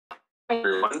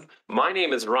Everyone, my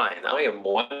name is Ryan. I am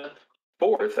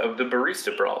 1/4 of the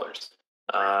Barista Brawlers.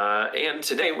 And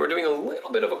today we're doing a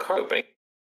little bit of a card opening.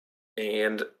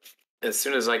 And as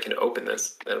soon as I can open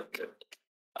this, that'll be good.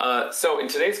 So in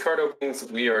today's card openings,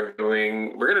 we're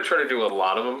going to try to do a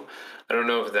lot of them. I don't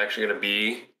know if it's actually going to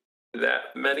be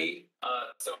that many.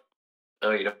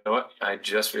 Oh, you know what? I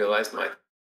just realized my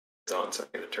is on, so I'm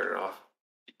going to turn it off.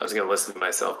 I was going to listen to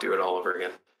myself do it all over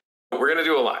again. But we're going to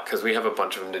do a lot because we have a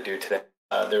bunch of them to do today.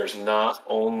 There's not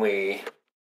only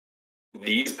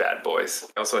these bad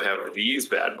boys, I also have these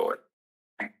bad boys.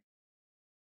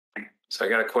 So I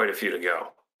got quite a few to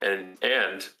go. And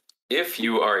if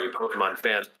you are a Pokemon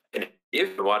fan, and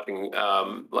if you're watching,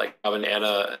 like Bob and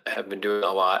Anna have been doing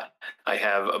a lot, I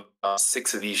have about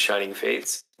 6 of these Shining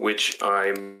Fates, which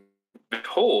I'm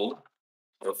told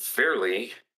are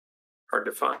fairly hard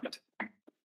to find.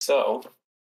 So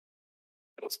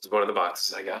this is one of the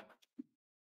boxes I got.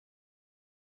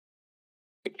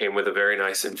 It came with a very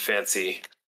nice and fancy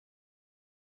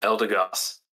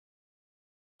Eldegoss.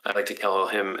 I like to call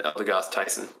him Eldegoss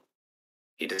Tyson.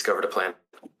 He discovered a plant.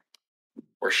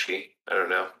 Or she. I don't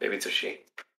know. Maybe it's a she.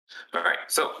 All right,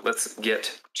 so let's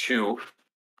get to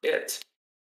it.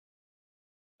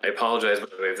 I apologize, by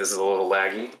the way, if this is a little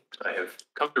laggy. I have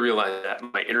come to realize that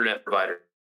my internet provider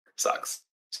sucks.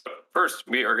 So first,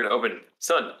 we are going to open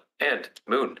Sun and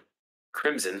Moon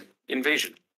Crimson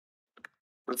Invasion.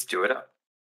 Let's do it up.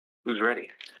 Who's ready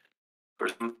for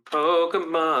some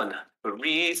Pokemon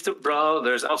Barista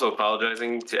Brawlers? Also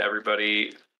apologizing to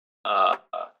everybody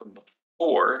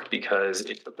before, because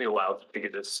it took me a while to figure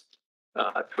this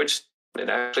Twitch. It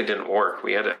actually didn't work.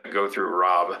 We had to go through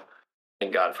Rob.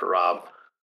 Thank God for Rob.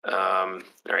 All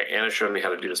right, Anna showed me how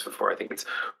to do this before. I think it's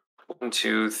 1,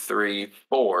 2, 3,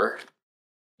 4.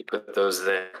 You put those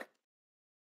there.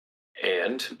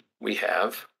 And we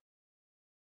have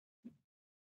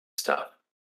stuff.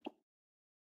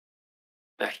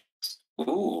 Nice.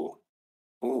 Ooh.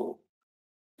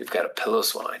 We've got a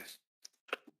Piloswine.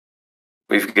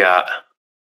 We've got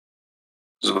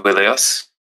Zubilios.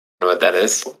 I don't know what that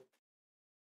is.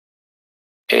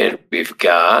 And we've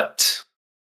got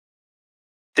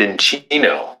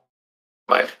Dinchino.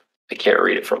 I can't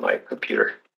read it from my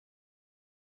computer.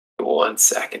 1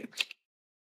 second.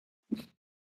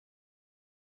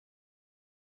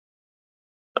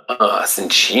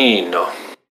 Cinchino.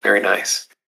 Very nice.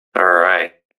 All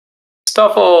right.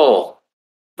 Stuffle.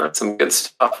 That's some good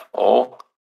stuff. Oh.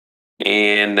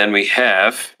 And then we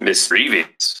have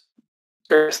Misdreavus.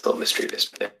 There's still Misdreavus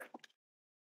there.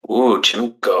 Ooh,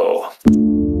 Chimko.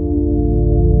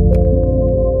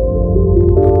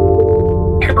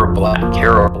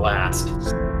 Blast.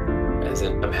 As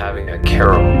in, I'm having a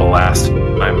Blast.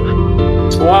 I'm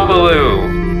Swabbaloo.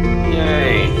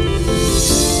 Yay.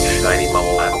 Shiny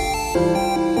Mumble.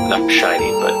 Not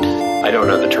shiny, but I don't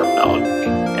know the terminology,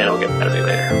 and it'll get mad at me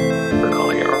later for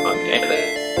calling it wrong. And a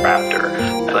Raptor.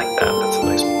 I like that. That's a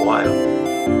nice while.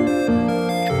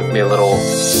 It took me a little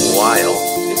while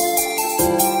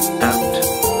out.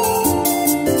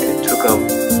 It took a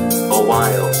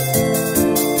while.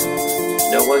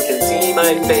 No one can see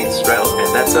my face, right?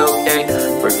 And that's okay.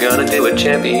 We're gonna do a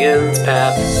champion's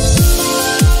path.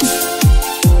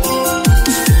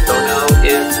 Don't know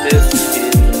if this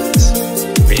is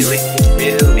really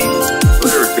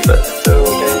blurry, but it's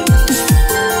okay.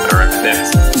 Alright,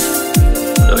 next.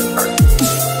 Another card.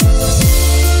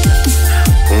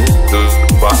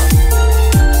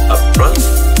 Up front.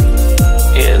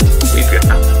 And we've got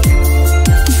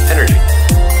energy.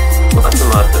 Lots and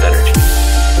lots of energy.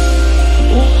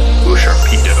 Ooh,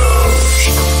 Sharpedo.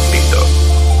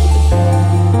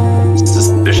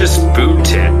 Suspicious food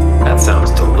tip. That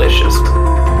sounds delicious.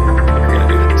 We're gonna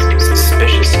do some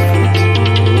suspicious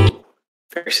food.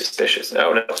 Very suspicious.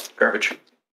 Oh no, garbage.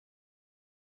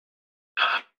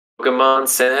 Pokemon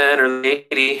Center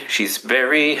Lady. She's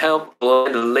very helpful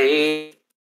and a lady.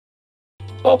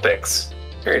 Vulpix.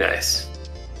 Very nice.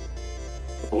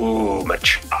 Ooh,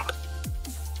 Machop.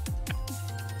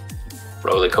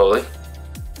 Roly-Coly.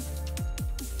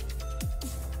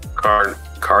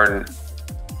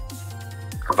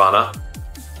 Carvana.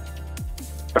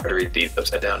 Hard to read these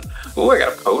upside down. Ooh, I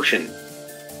got a potion.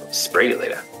 Spray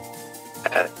later.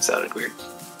 That sounded weird.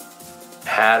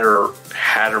 Hatterum.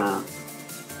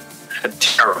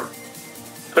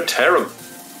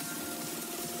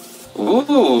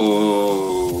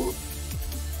 Ooh.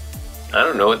 I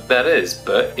don't know what that is,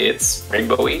 but it's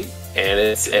rainbowy, and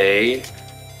it's a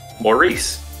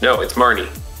Maurice. No, it's Marnie.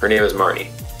 Her name is Marnie.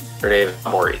 Her name is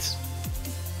Maurice.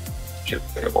 She's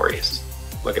like a Maurice.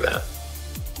 Look at that.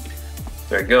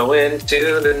 We're going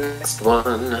to the next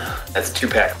one. That's 2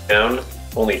 packs down.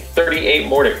 Only 38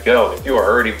 more to go. If you are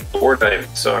already bored, I'm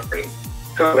sorry.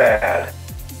 Too bad.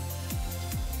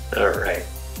 All right.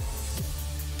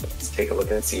 Let's take a look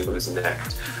and see who's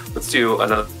next. Let's do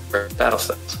another battle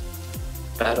size.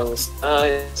 Battle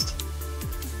size.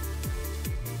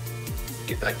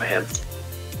 Get back my hand.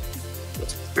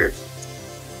 That's weird.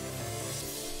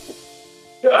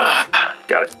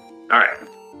 Got it. All right.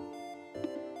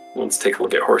 Let's take a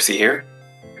look at Horsey here.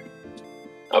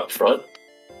 Up front.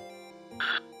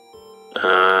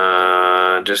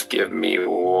 Just give me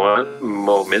one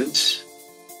moment,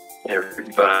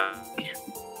 everybody.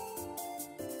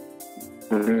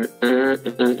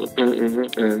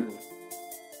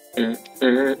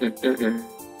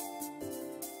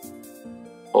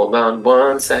 Hold on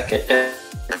 1 second,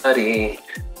 everybody.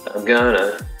 I'm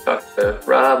gonna talk to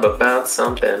Rob about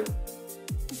something.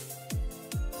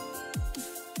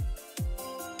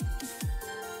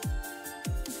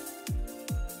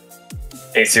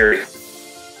 Hey Siri,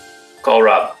 call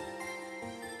Rob.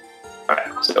 All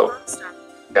right, so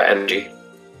got energy.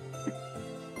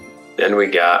 Then we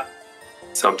got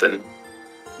something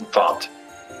thought.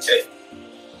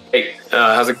 Hey,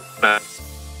 how's it going?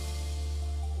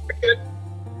 Good.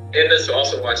 And this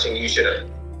also watching, you should have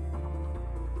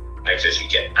access you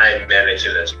get. I'm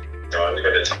managing this, so I'm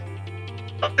going to talk.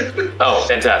 Oh,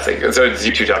 fantastic. So it's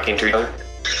you two talking to each other?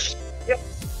 Yep.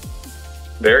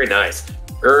 Very nice.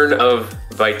 Urn of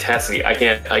Vitacity. I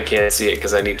can't see it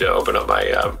because I need to open up my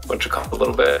what you call it a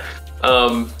little bit.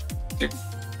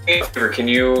 Can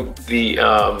you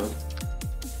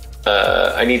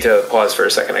I need to pause for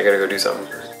a second. I gotta go do something.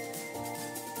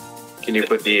 Can you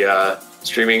put the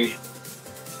streaming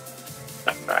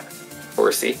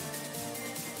Horsey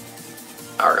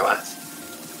Hourglass?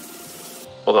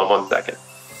 Hold on 1 second.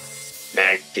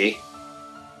 Maggie.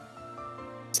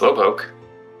 Slowpoke.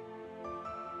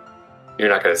 You're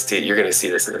not gonna see. You're gonna see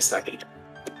this in a second.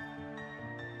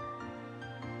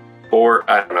 Or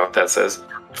I don't know what that says.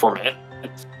 Format.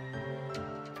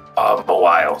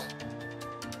 Mawile.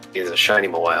 He's a shiny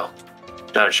Mawile.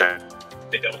 Not a shiny.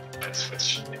 They don't.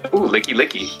 That's Ooh, licky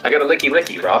licky. I got a licky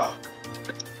licky, Rob.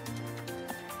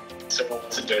 someone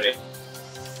wants to donate.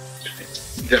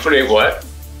 Donate what?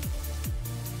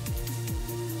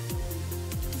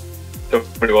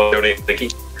 Somebody want to donate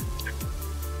licky?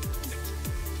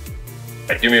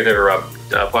 Right, do me a favor, Rob.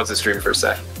 Pause the stream for a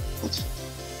sec.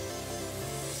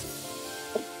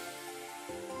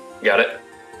 Got it?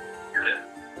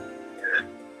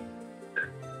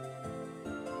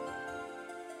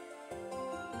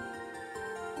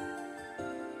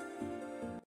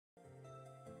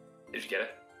 Did you get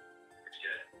it?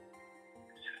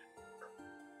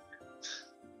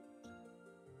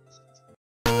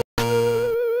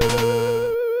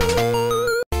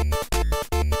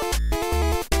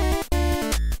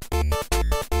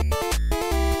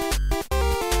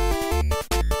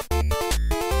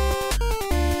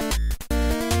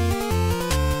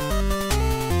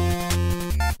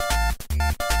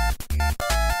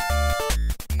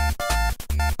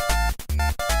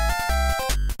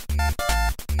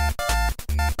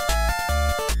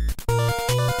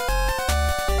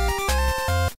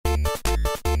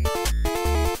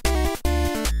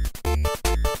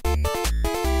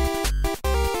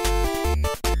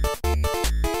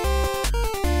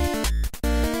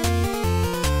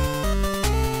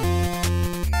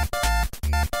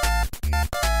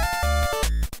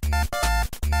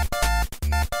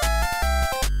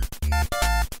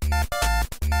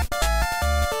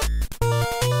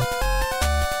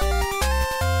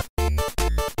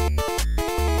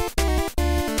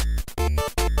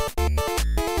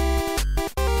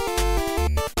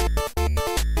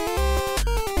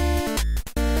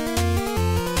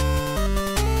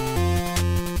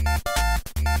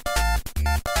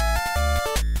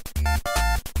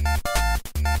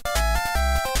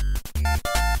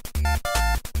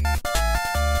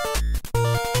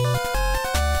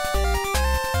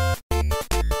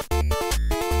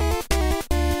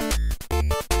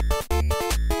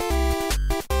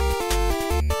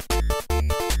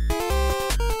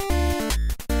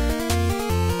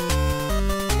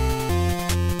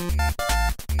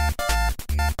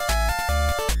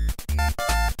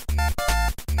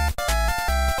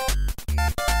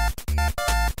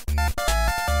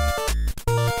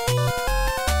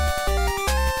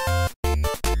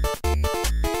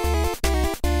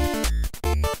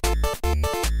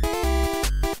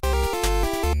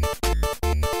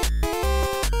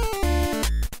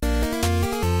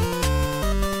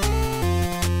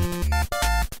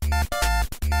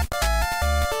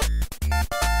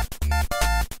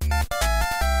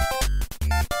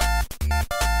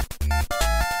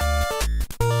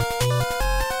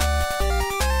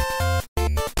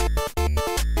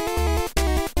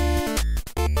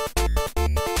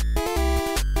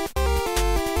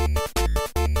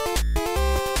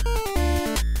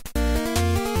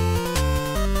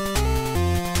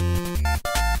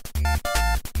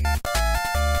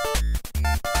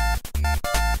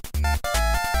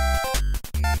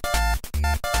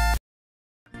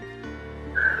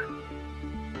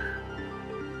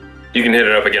 You can hit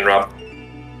it up again, Rob.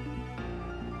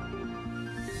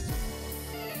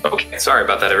 Okay, sorry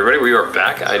about that, everybody. We are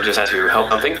back. I just had to help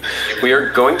something. We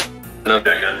are going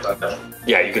to...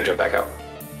 Yeah, you can jump back out.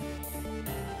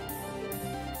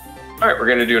 Alright, we're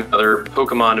going to do another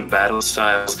Pokemon Battle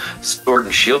Styles Sword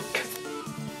and Shield.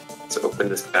 Let's open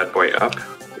this bad boy up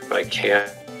if I can.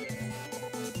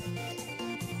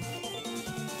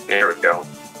 There we go.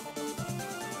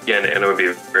 Again, Anna would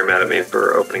be very mad at me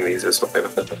for opening these this way,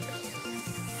 but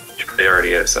it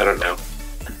already is. I don't know.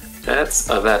 That's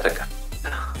that.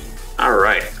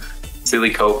 Alright.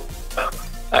 Silly Cobra.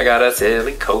 I got a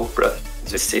Silly Cobra.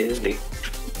 Just silly.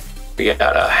 We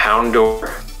got a Houndour.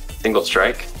 Single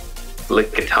Strike.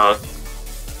 Lickitung.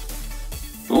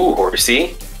 Ooh,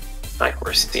 Horsey. Hi,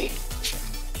 Horsey.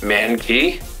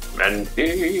 Mankey.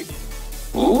 Mankey.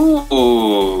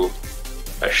 Ooh.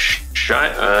 A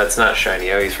it's not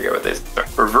shiny. I always forget what this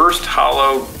is. Reversed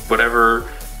hollow, whatever.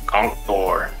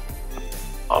 Conqueror.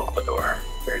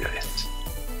 Very nice.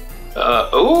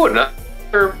 Oh,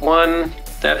 another one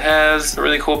that has a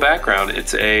really cool background.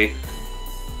 It's a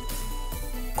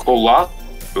Colossal.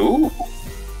 Ooh,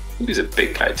 he's a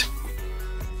big guy too.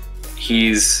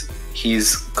 He's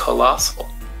colossal.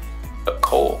 A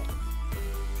coal.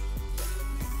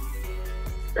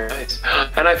 Very nice.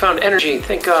 And I found energy.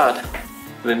 Thank God.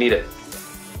 I'm gonna need it.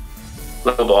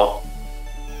 Level ball.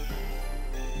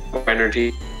 More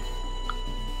energy.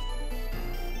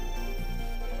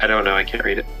 I don't know, I can't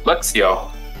read it.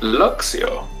 Luxio.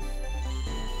 Luxio.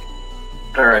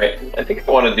 Alright, I think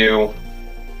I want to do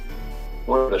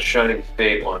one of the Shining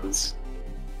Fate ones.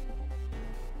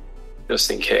 Just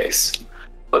in case.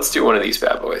 Let's do one of these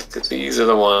bad boys, because these are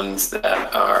the ones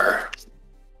that are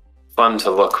fun to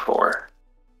look for.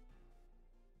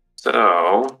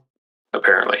 So,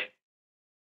 apparently.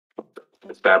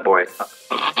 This bad boy.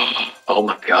 Oh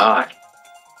my god.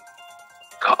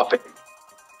 Coughing.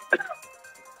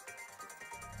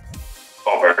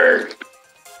 Over.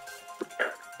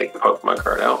 Take the Pokemon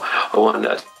card out. A 1,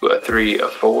 a 2, a 3, a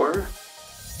 4.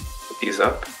 Put these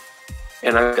up.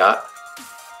 And I've got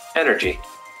energy.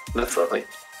 That's lovely.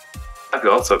 I've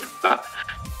also got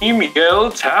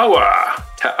Miguel Tower.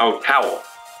 Towel.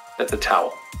 That's a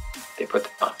towel. They put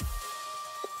that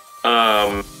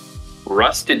on.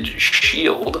 Rusted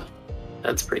Shield.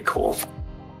 That's pretty cool.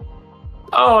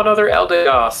 Oh, another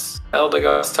Eldegoss.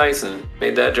 Eldegoss Tyson.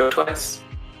 Made that joke twice.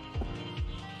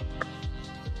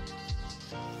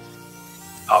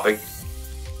 Hopping.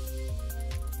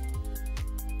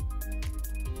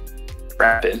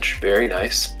 Trapinch. Very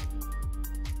nice.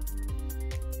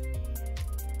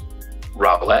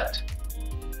 Roblet.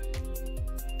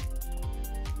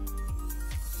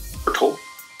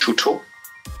 Chuto.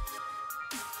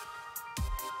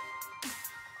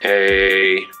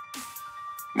 A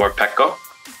Morpeko.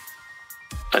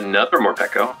 Another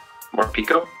Morpeko.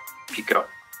 Morpeko. Pico.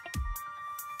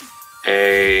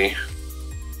 A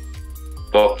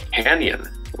Volcanion.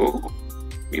 Ooh,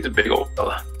 he's a big old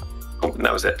fella. Oh, and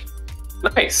that was it.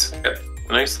 Nice.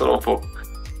 Nice little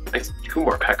nice 2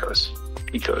 more Pekos.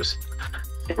 Picos.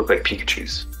 They look like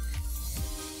Pikachus.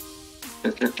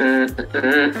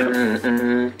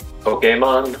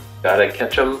 Pokemon, gotta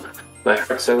catch 'em. My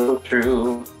heart's so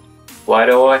true. Why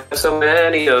do I have so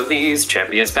many of these?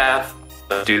 Champions Path.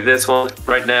 Let's do this one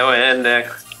right now and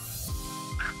next.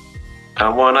 I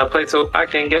wanna play so I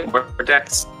can get more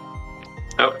decks.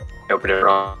 Oh, I opened it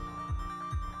wrong.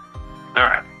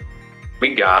 Alright.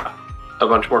 We got a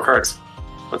bunch more cards.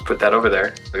 Let's put that over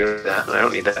there. Look at that. I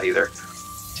don't need that either.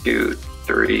 2,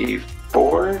 3,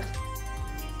 4.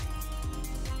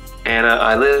 Anna,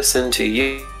 I listen to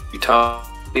you. You talk.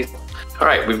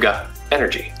 Alright, we've got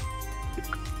energy.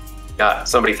 Got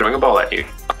somebody throwing a ball at you.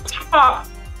 Hop!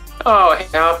 Oh, hey,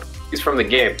 Hop. He's from the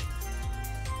game.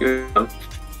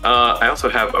 I also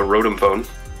have a Rotom phone.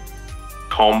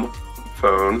 Home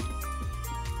phone.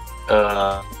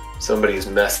 Somebody's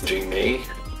messaging me.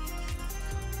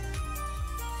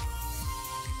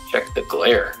 Check the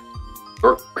glare.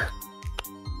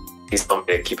 He's telling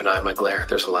me to keep an eye on my glare.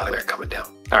 There's a lot of glare coming down.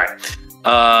 Alright.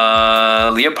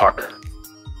 Leopard.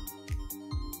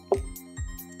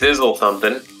 Dizzle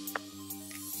something.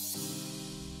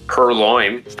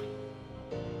 Purloin.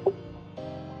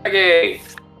 Okay.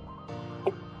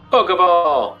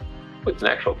 Pokeball. It's an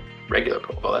actual regular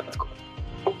Pokeball. That's cool.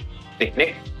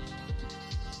 Nick.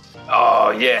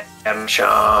 Oh yeah, Adam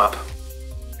Chomp.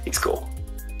 He's cool.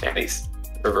 And he's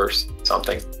reverse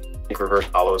something. I think reverse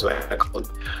hollow is what I call him.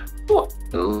 Oh,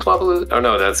 Swablu. Oh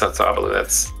no, that's not Swablu.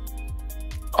 That's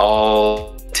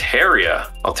Altaria.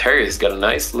 Altaria's got a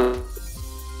nice look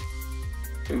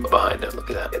behind it. Look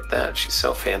at that. She's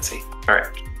so fancy. All right.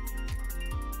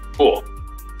 Cool.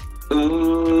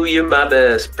 Ooh, you're my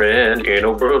best friend in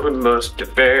a world we must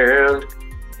defend.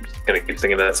 I'm just gonna keep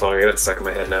singing that song. I got it stuck in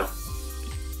my head now.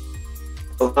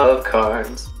 Love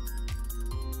cards.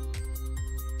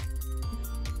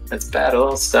 That's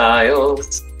battle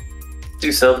styles.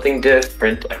 Do something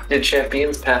different. I did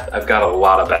Champion's Path. I've got a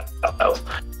lot of battle styles.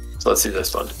 So let's do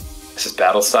this one. This is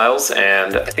battle styles,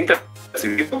 and I think that's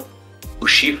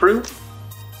Ushifru.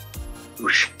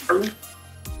 Ushifru.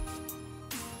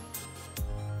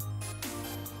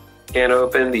 Can't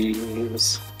open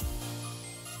these.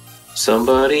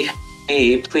 Somebody,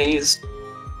 hey, please.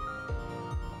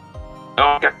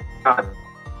 Oh, God.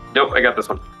 Nope, I got this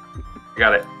one. I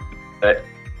got it. I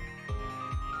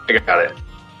got it.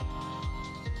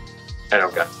 I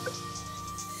don't got it.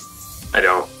 I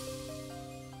don't.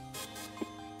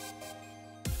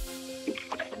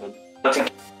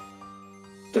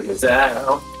 Look at that.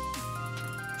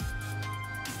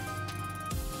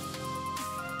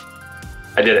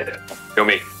 I did it. Go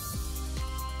me.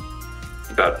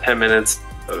 About 10 minutes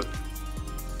of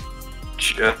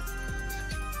just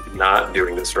not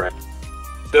doing this right.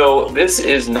 So this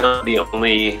is not the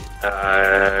only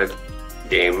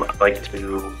game I like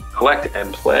to collect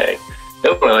and play.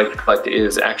 The other one I like to collect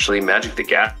is actually Magic the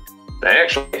Gathering. I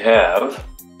actually have,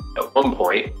 at one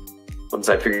point, once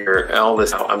I figure all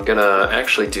this out, I'm gonna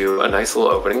actually do a nice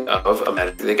little opening of a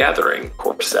Magic the Gathering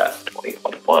core set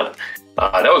 2021.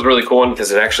 That was a really cool one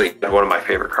because it actually had one of my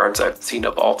favorite cards I've seen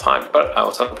of all time, but I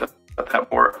will talk about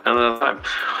that more another time.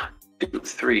 2,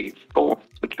 3, 4,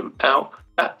 switch them out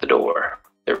at the door.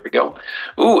 There we go.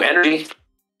 Ooh, energy.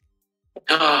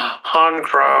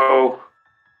 Honchkrow.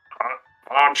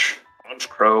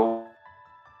 Honchkrow.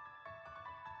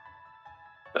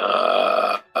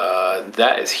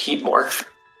 That is Heatmore.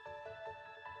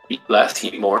 Last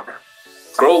Heatmore.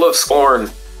 Scroll of Scorn.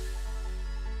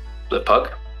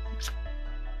 Lipug.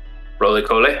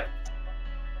 Roly-Coly.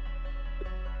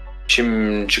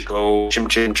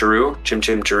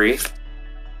 Chimchimchiroo.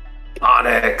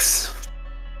 Onyx.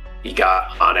 He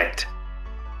got Onyx.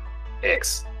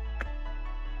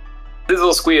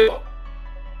 Sizzle Squeal.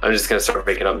 I'm just gonna start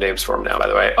making up names for him now, by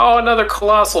the way. Oh, another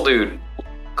Colossal dude.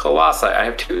 Colossi. I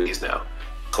have 2 of these now.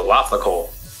 Colossal.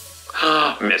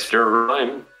 Mr.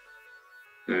 Rhyme.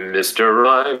 Mr.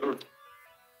 Rhyme.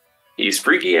 He's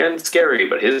freaky and scary,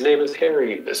 but his name is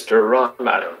Harry. Mr. Rhyme.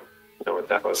 I don't know what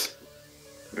that was.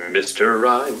 Mr.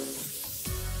 Rhyme.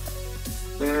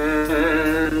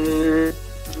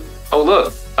 Oh,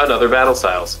 look. Another Battle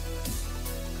Styles.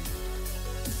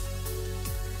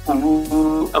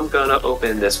 Ooh, I'm gonna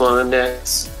open this one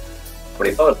next. What do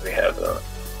you thought we have, though?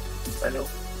 I know.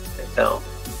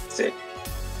 Let's see.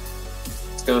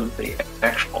 Let's go to the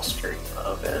actual stream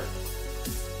of it.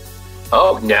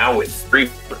 Oh, now with 3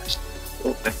 members.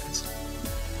 Oh, nice.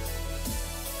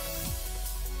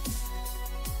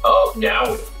 Oh,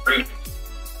 now with 3.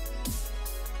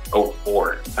 Oh,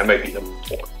 4. I might be number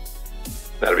 4.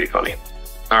 That'll be funny.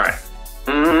 Alright.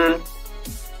 Alright,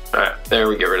 there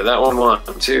we get rid of that one.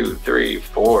 1, 2, 3,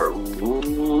 4.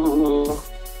 Ooh.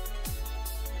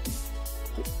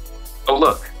 Oh,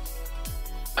 look.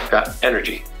 I got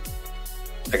energy.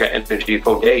 I got energy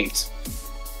for days.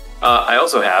 I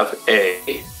also have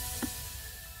a,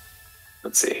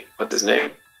 let's see, what's his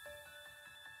name?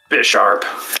 Bisharp.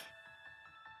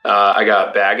 I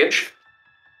got baggage.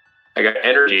 I got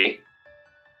energy.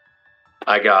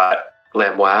 I got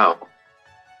Lamwow.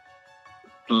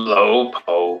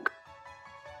 Slowpoke.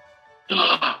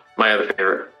 My other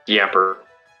favorite, Yamper,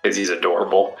 because he's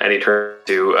adorable, and he turns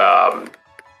to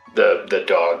the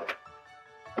dog.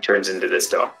 He turns into this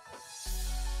dog.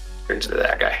 Turns into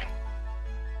that guy.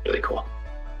 Really cool.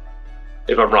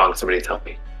 If I'm wrong, somebody tell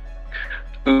me.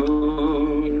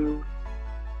 Ooh.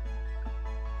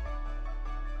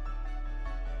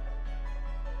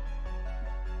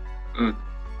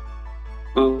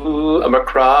 Ooh, I'm a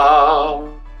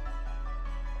crow.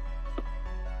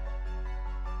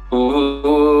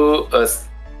 Ooh,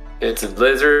 it's a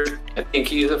blizzard. I think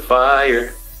he's a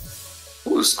fire.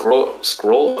 Ooh, scroll,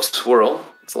 swirl. It's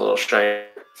a little shiny.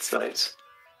 It's nice.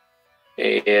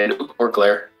 And more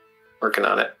glare. Working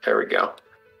on it. There we go.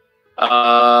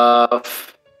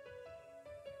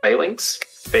 Failings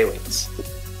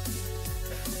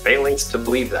to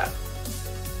believe that.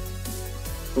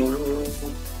 Ooh.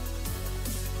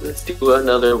 Let's do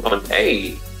another one.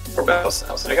 Hey, more battle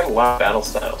styles. I got a lot of battle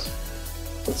styles.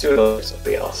 Let's do another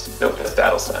something else. Nope, that's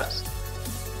battle styles.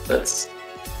 Let's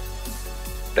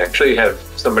actually have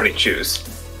somebody choose.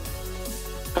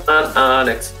 Come on,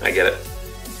 Onyx. I get it.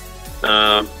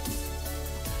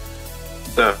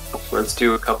 So let's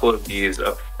do a couple of these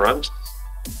up front.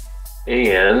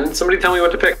 And somebody tell me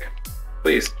what to pick,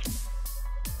 please.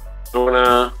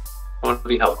 I wanna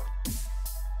be helpful.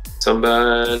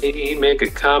 Somebody make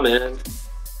a comment,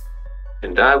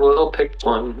 and I will pick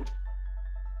one.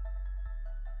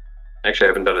 Actually, I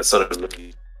haven't done a sun and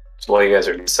moon. So while you guys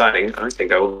are deciding, I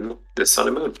think I will do the sun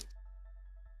and moon.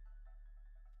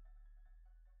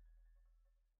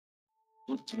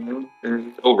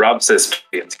 Oh, Rob says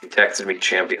champions. He texted me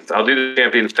champions. I'll do the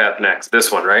champions path next.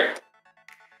 This one, right?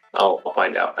 I'll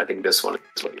find out. I think this one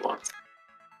is what he wants.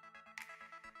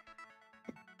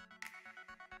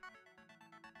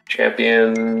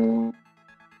 Champion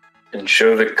and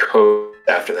show the code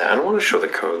after that. I don't want to show the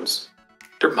codes.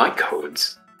 They're my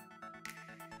codes.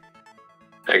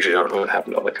 I actually don't know what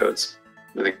happened to all the codes.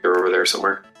 I think they're over there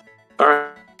somewhere. All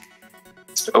right.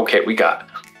 Okay, we got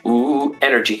ooh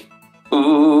energy.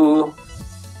 Ooh,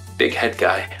 big head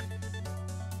guy.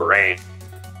 Brain.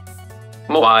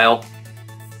 Mobile.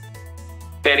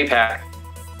 Fanny pack.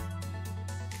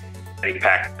 Fanny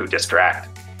pack to distract.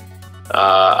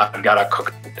 I've got a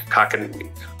cackney.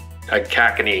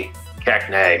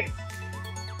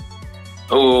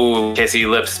 Ooh, Casey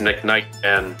Lips, Nick Knight,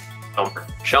 and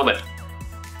Shelmet.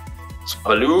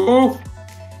 Swallow.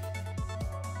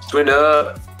 Swin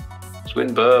up.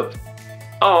 Swin bub.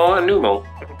 Oh, a Numal.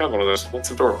 I got one of those.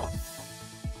 That's adorable.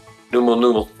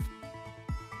 Numal.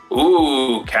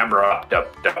 Ooh, camera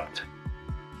dubbed.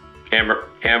 Camera.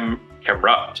 And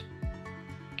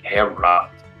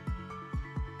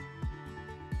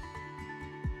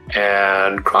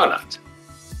Cronut.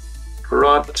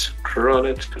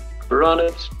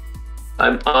 Cronut.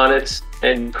 I'm on it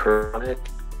and Cronut.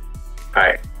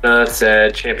 Alright, that's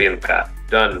Champion Path.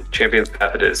 Done. Champion's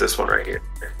Path it is, this one right here.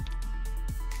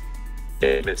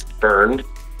 And it's Fern.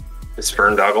 It's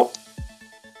Ferndoggle.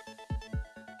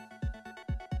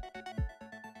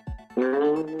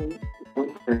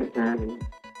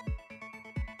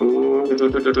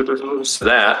 So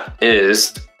that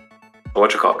is a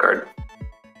whatchamacallit card.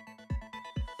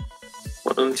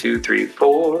 1, 2, 3,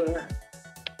 4.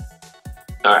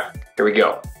 Alright, here we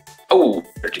go. Oh,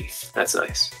 energy. That's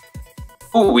nice.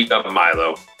 Ooh, we got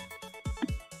Milo.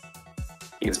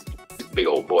 He's a big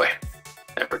old boy.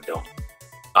 Everdill.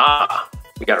 Ah,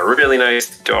 we got a really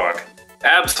nice dog.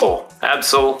 Absol.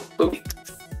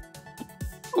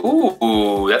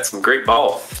 Ooh, that's some great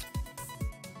ball.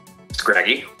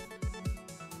 Scraggy.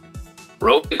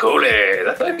 Roly-Cole.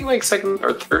 That's I think like second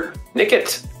or third.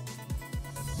 Nickit.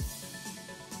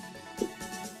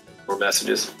 More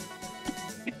messages.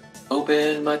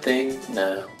 Open my thing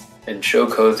now and show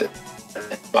codes at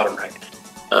the bottom right.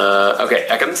 Okay,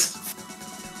 Ekans.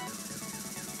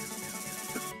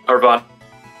 Arbon.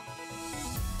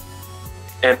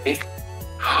 Emmy.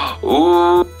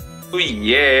 Ooh,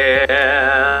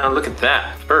 yeah. Look at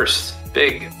that. First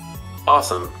big,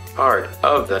 awesome card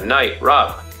of the night.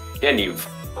 Rob, can you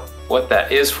what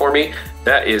that is for me?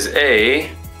 That is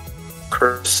a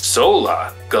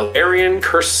Cursola. Galarian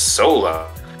Cursola.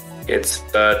 It's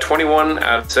 21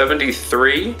 out of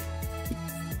 73.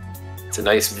 It's a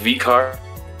nice V card.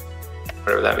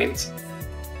 Whatever that means.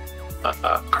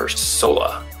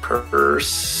 Cursola.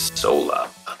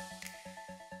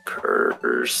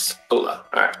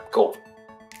 Alright, cool.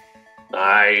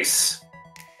 Nice.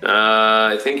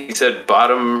 I think he said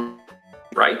bottom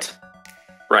right.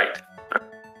 Right.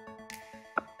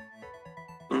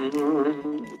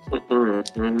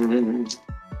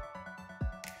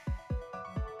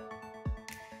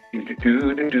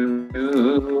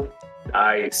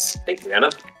 Nice. Thank you, Anna.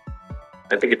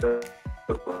 I think it does.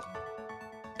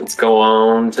 Let's go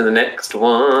on to the next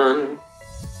one.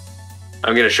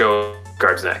 I'm gonna show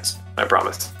cards next. I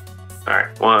promise. All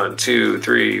right, 1, 2,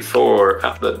 3, 4.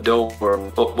 Out the door.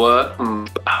 What?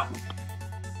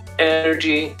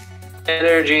 Energy.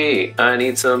 I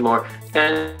need some more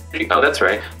energy. Oh, that's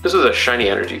right. This was a shiny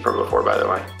energy from before, by the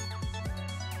way.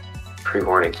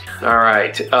 Pre-warning. All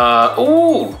right.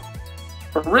 Ooh,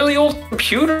 a really old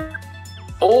computer.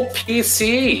 Old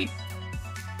PC.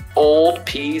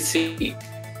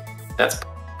 That's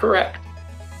correct.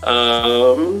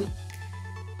 A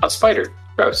spider.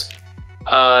 Gross.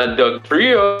 Doug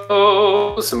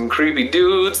Trio. Some creepy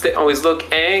dudes. They always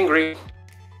look angry.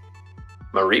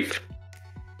 Marif.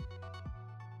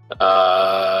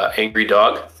 Angry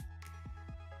dog.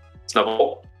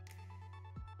 Snubble.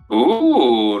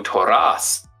 Ooh,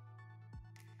 Taurus.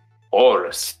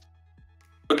 Horus.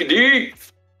 Look at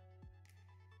these.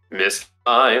 Mr.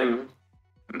 Mime.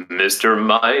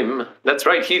 That's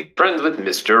right, he's friends with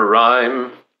Mr.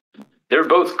 Rhyme. They're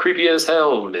both creepy as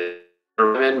hell, Mr.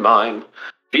 Rhyme and Mime.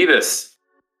 Phoebus.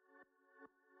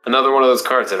 Another one of those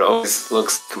cards that always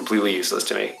looks completely useless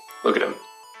to me. Look at him.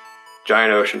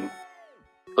 Giant ocean.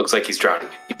 Looks like he's drowning.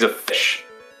 He's a fish.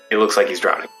 He looks like he's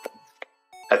drowning.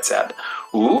 That's sad.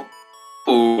 Ooh.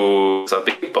 Ooh. Some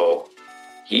people.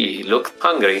 He looks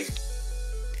hungry.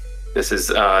 This is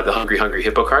the Hungry Hungry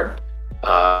Hippo card.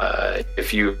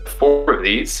 If you have 4 of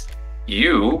these,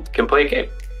 you can play a game.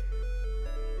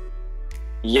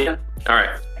 Yeah. All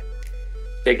right.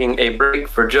 Taking a break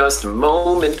for just a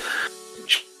moment.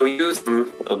 Show you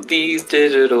some of these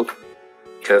digital,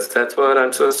 because that's what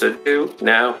I'm supposed to do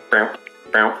now.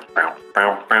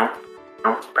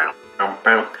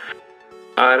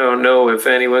 I don't know if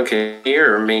anyone can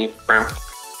hear me. I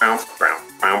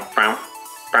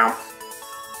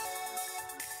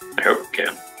hope you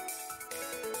can.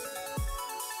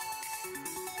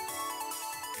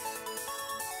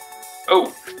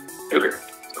 Oh, sugar.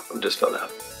 Something just fell down.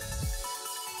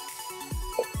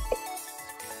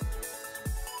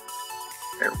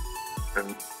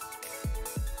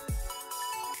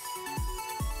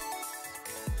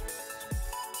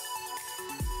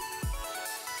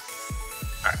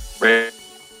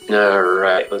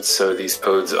 Alright, let's sew these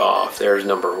codes off. There's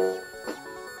number 1.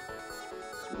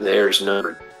 There's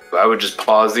number 2. I would just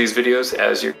pause these videos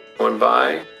as you're going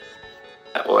by.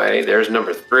 That way, there's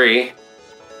number 3.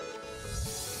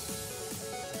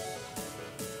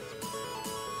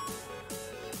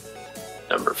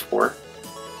 Number 4.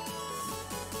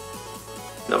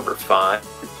 Number 5.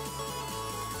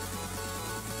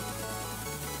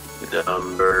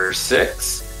 Number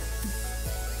 6.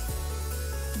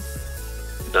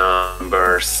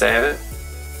 Number 7.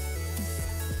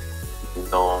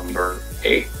 Number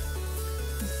 8.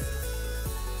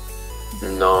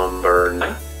 Number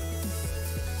 9.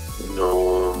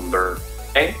 Number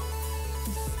 8.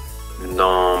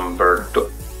 Number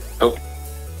 12.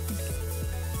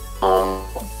 Oh.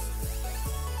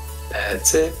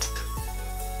 That's it.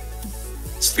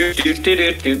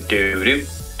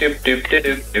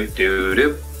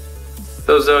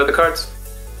 Those are the cards.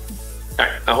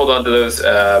 Alright, I'll hold on to those.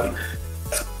 Rob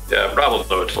will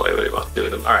know what he wants to do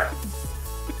with them. Alright.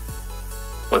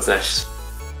 What's next?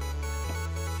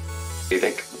 What do you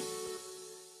think?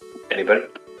 Anybody?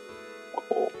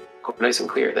 Oh, nice and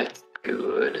clear. That's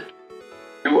good.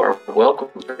 You are welcome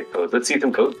for the codes. Let's see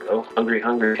some codes go. Hungry,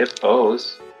 hungry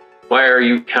hippos. Why are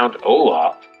you Count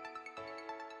Olaf?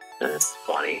 That's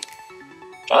funny.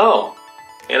 Oh,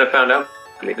 Anna found out.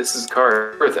 I mean, this is a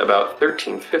card worth about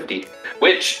 $13.50,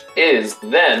 which is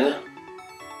then.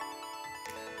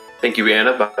 Thank you,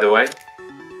 Anna, by the way.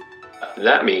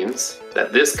 That means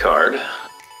that this card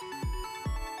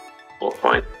will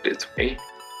find its way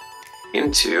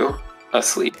into a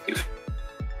sleeve.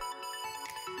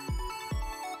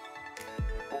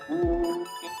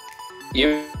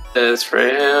 You, best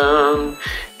friend,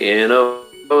 in a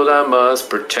world I must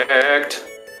protect.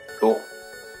 Cool.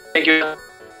 Thank you.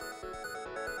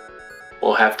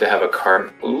 We'll have to have a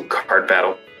card. Ooh, card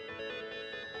battle.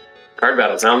 Card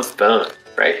battle sounds fun,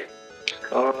 right?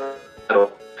 Card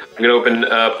battle. I'm gonna open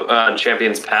up on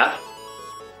Champion's Path.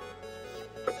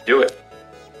 Do it.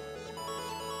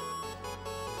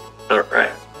 All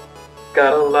right.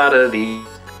 Got a lot of these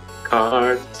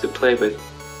cards to play with.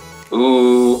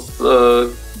 Ooh,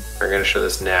 look. We're gonna show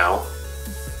this now.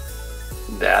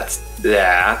 That's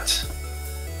that.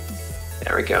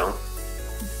 There we go.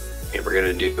 And we're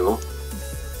gonna do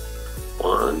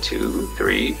 1, 2,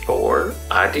 3, 4.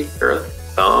 I declare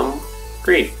thumb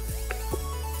green.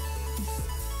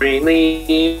 Green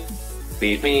leave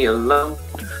me alone.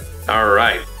 All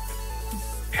right.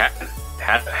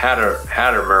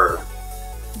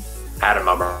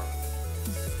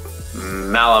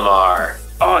 Malamar.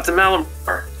 Oh, it's a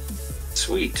Malamar.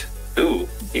 Sweet. Ooh,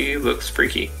 he looks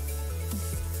freaky.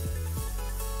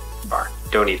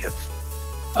 Don't eat him.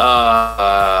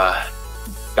 Got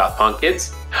punk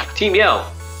kids. Team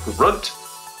Yell. Runt.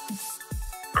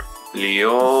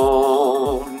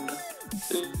 Leon.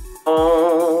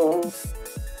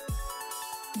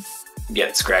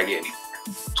 Get scraggy.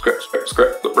 Scrag.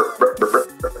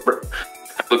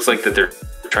 Looks like that they're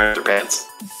trying their pants.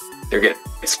 They're getting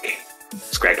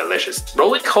scragalicious.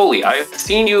 Roly-Coly, I have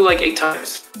seen you like 8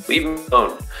 times. Leave me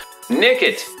alone.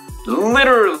 Nickit.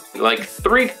 Literally, like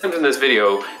 3 times in this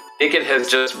video, Nickit has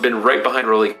just been right behind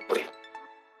Roly-Coly.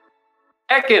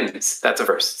 Ekans! That's a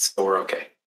first, so we're okay.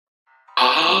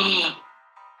 A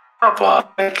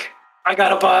bike! I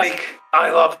got a bike!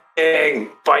 I love biking!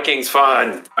 Biking's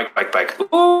fun! Bike.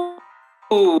 Ooh!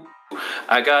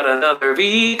 I got another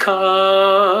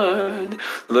V-card!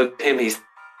 Look at him, he's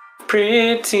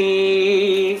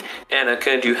pretty! Anna,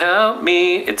 could you help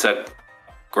me? It's a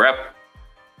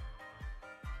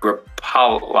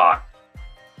Grapala.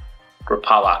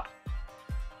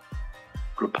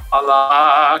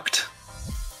 Locked.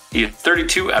 He is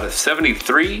 32 out of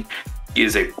 73. He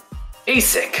is a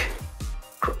basic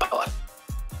Krapala.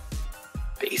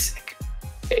 Basic.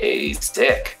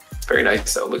 Basic. Very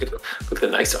nice though. Look at the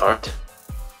nice art.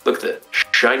 Look at the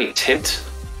shiny tint.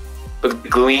 Look at the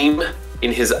gleam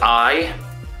in his eye.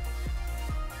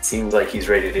 Seems like he's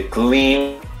ready to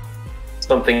gleam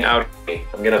something out of me.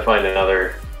 I'm gonna find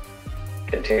another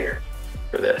container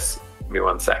for this. Give me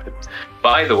 1 second.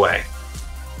 By the way,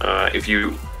 if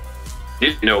you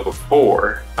didn't know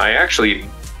before, I actually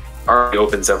already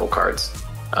opened several cards,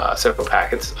 several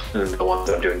packets, and the ones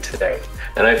I'm doing today.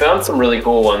 And I found some really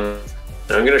cool ones,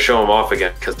 and I'm gonna show them off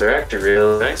again because they're actually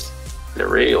really nice. They're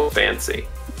real fancy.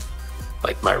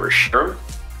 Like my Reshiram.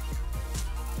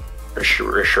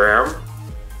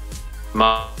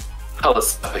 My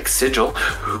telescopic sigil.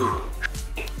 Ooh.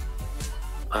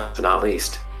 Last but not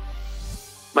least,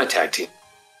 my tag team.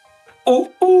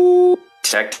 Ooh,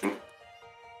 tag team.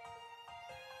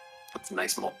 That's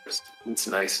nice molars. It's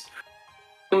nice.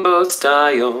 Rainbow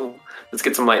style. Let's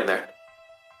get some light in there.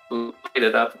 Light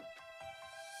it up.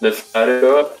 Let's light it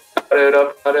up. Light it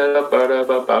up. Light it up. Light it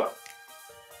up. Up.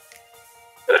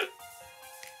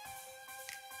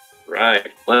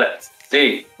 Right. Let's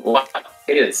see what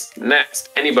is next.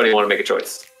 Anybody want to make a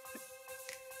choice?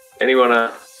 Anybody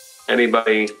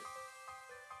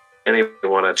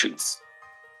want to choose?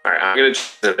 All right, I'm gonna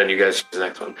choose it, then you guys choose the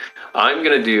next one. I'm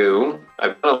gonna do.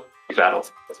 I've done a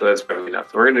battles, so that's probably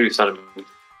enough. So we're gonna do Sun and Moon.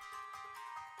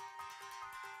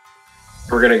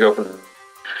 We're gonna go from.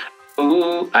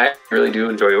 Ooh, I really do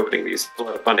enjoy opening these. It's a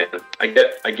lot of fun. I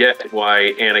get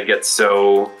why Anna gets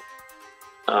so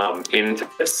into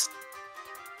this.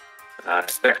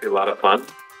 It's actually a lot of fun.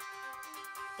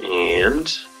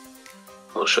 And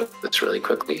I'll show this really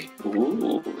quickly.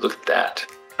 Ooh, look at that.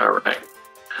 All right.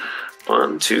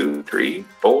 1, 2, 3,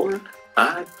 4.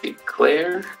 I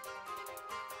declare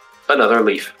another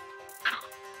leaf.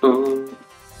 Ooh,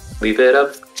 leave it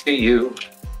up to you.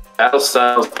 Battle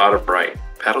Styles bottom right.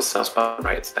 Battle Styles bottom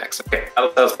right is next. Okay,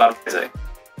 Battle Styles bottom right is next.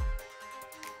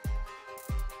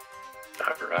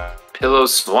 All right. Pillow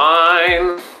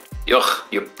Swine. Yuck,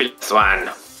 you pillow swine.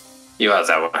 You are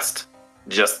the worst.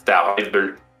 Just the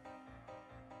horrible.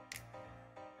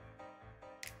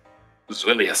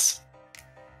 Zwillius.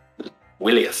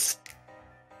 Willius.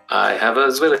 I have a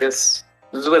Zwillius.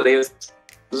 Zwillius.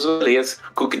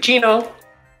 Cucccino.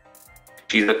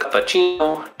 She's a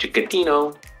cappuccino.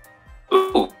 Chickatino.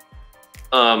 Ooh.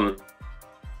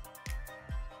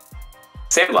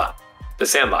 Sandlot. The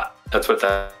Sandlot. That's what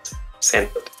that's.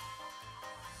 Sandlot.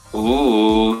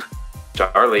 Ooh.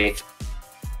 Charlie.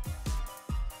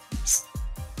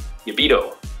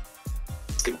 Yabito.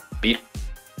 Beat.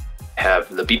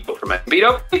 Have the Beetle for my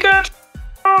Beetle.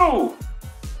 Oh!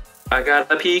 I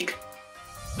got a peek.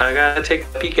 I gotta take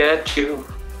a peek at you.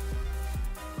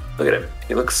 Look at him.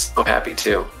 He looks so happy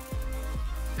too.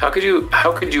 How could you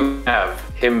have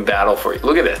him battle for you?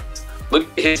 Look at this. Look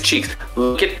at his cheeks.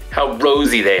 Look at how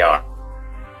rosy they are.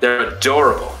 They're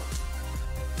adorable.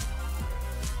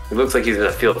 He looks like he's in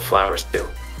a field of flowers too.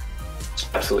 It's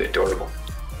absolutely adorable.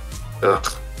 Ugh,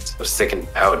 so sick and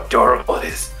how adorable it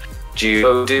is.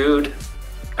 Geodude,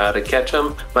 gotta catch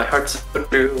him. My heart's so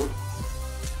true.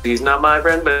 He's not my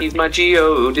friend, but he's my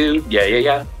Geodude.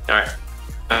 Yeah. All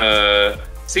right.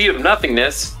 Sea of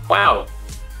Nothingness. Wow.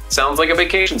 Sounds like a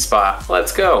vacation spot.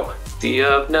 Let's go. Sea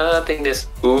of Nothingness.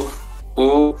 Ooh.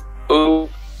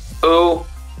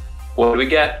 What do we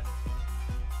get?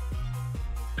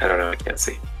 I don't know. I can't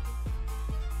see.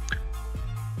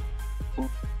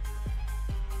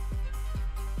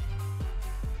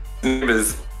 Name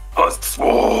is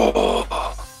Swole.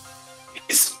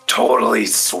 He's totally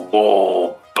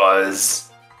swole,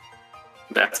 Buzz.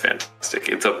 That's fantastic.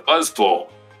 It's a Buzzwole.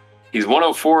 He's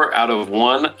 104 out of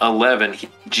 111. He's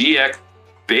GX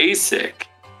basic.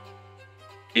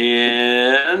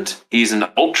 And he's an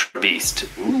Ultra Beast.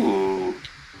 Ooh.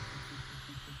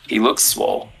 He looks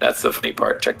swole. That's the funny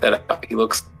part. Check that out. He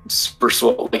looks super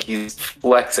swole, like he's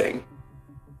flexing.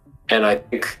 And I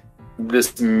think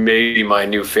this may be my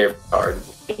new favorite card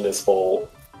in this whole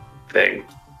thing.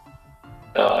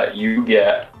 You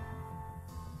get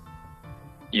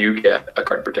a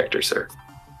card protector, sir.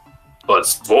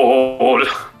 Buzzwole.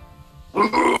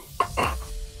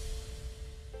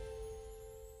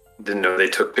 Didn't know they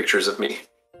took pictures of me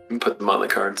and put them on the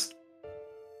cards.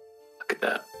 Look at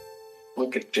that.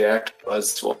 Look at Jack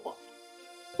Buzzwole.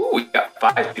 Ooh, we got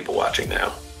 5 people watching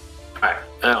now. Alright,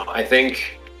 now I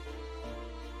think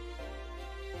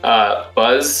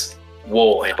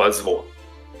Buzzwole and Buzzwole.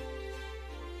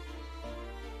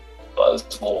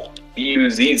 Buzzwole.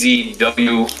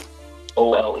 BUZZW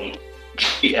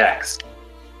OLEGX.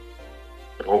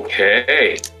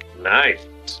 Okay, nice.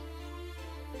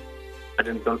 I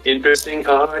did some interesting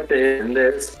cards in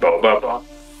this.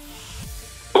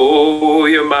 Oh,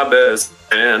 you're my best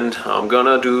friend. I'm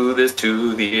gonna do this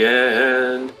to the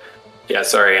end. Yeah,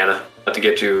 sorry, Anna. Not to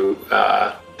get you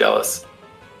jealous.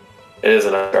 It is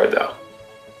a nice card, though.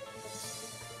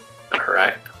 All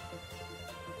right.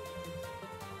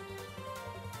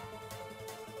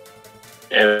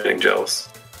 And I'm getting jealous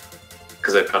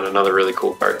because I found another really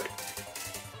cool card.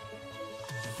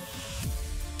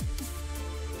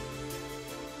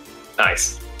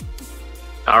 Nice.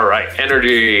 All right,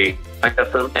 energy. I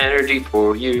got some energy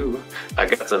for you. I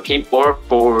got some heat more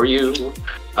for you.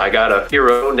 I got a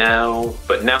hero now,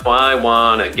 but now I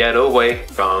wanna get away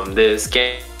from this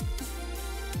game.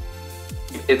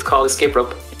 It's called Escape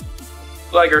Rope.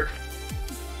 Liger.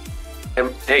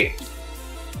 Hey.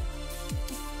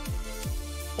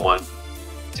 1,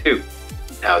 2.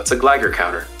 Now it's a Glider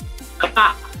counter.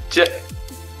 Haha!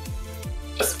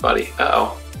 That's funny.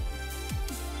 Uh-oh.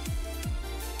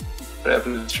 What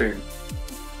happened to the stream?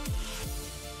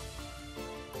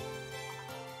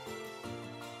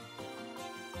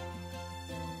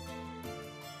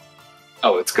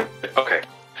 Oh, it's good. Okay.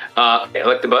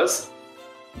 Elect the buzz.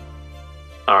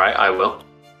 All right, I will.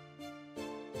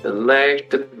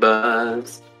 Elect the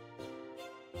buzz.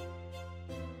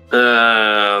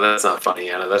 That's not funny,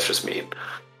 Anna. That's just mean.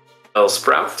 El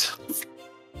Sprout.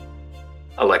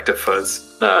 Elective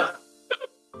Fuzz.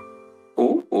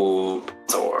 Ooh.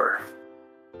 Zor.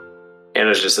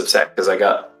 Anna's just upset because I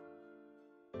got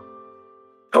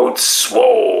Toad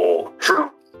Swole.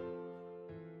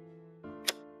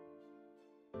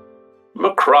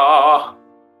 Macraw.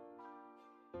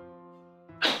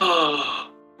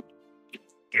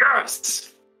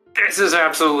 Yes! This is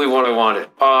absolutely what I wanted.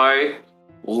 I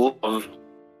love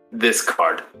this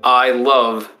card. I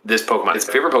love this Pokemon. It's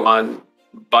my favorite Pokemon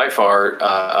by far,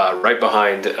 right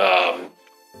behind oh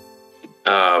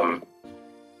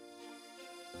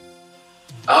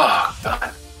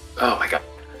god. Oh my god.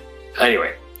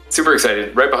 Anyway, super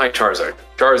excited. Right behind Charizard.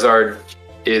 Charizard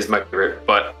is my favorite,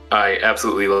 but I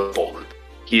absolutely love Bolton.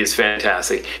 He is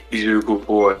fantastic. He's a cool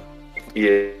boy.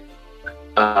 Yeah.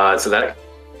 So that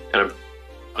kind of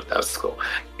that's cool.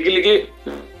 Liggy.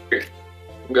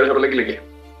 I'm gonna have a liggy.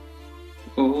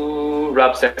 Ooh,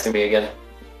 Rob's texting me again.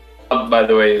 By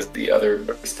the way, is the other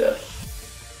barista.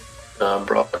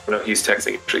 Bro, no, he's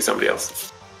texting actually somebody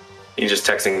else. He's just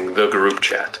texting the group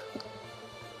chat.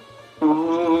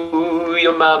 Ooh,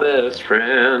 you're my best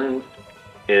friend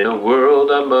in a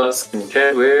world I must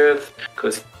contend with.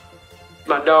 'Cause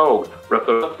my dog, ruff,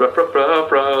 ruff, ruff, ruff,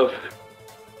 ruff, ruff.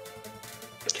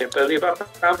 I can't believe I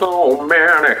found so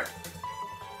many.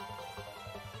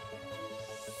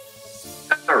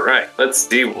 All right, let's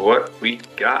see what we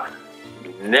got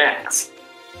next.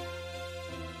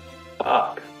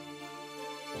 Up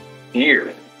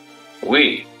here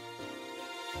we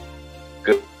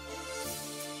go.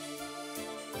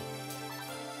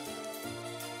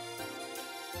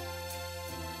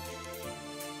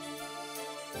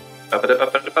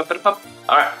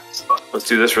 All right, so let's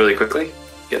do this really quickly.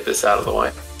 Get this out of the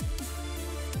way.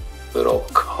 Little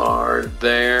card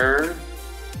there.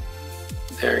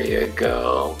 There you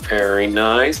go. Very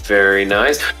nice, very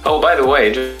nice. Oh, by the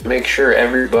way, just make sure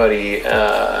everybody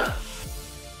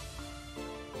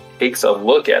takes a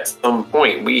look at some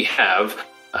point. We have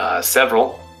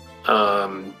several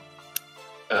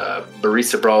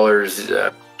Barista Brawlers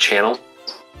channels.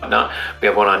 We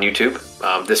have one on YouTube.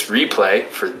 This replay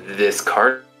for this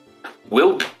card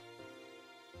will be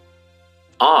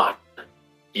on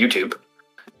YouTube.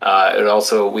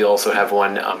 We also have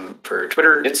one for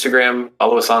Twitter, Instagram.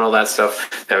 Follow us on all that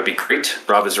stuff. That would be great.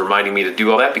 Rob is reminding me to do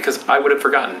all that because I would have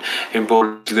forgotten. And boy,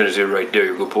 you're gonna do it right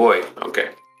there. Good boy. Okay.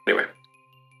 Anyway,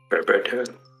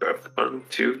 1,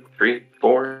 2, 3,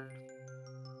 4.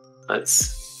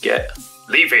 Let's get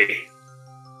Leafy.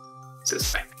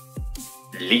 This way.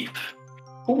 Leaf.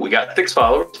 Ooh, we got 6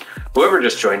 followers. Whoever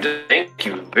just joined, thank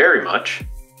you very much.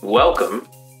 Welcome.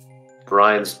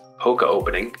 Brian's Hoka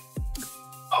opening.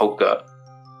 Hoka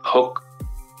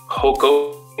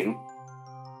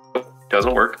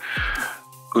doesn't work.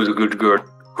 Who's a good girl?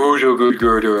 Who's a good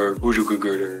girder? Who's a good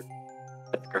girder?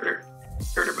 Girder,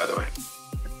 by the way.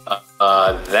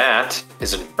 That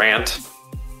is a rant.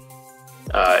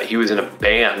 He was in a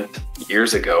band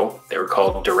years ago. They were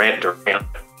called Durant.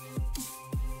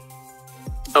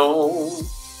 Oh.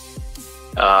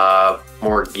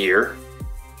 More gear.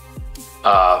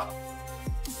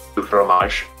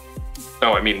 Fromage.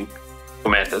 Oh, I mean,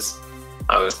 Tomates.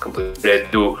 I was completely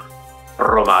do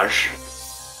fromage.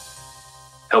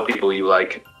 Tell people you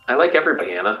like. I like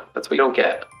everybody, Anna. That's what you don't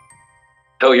get.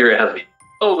 Tell your enemy.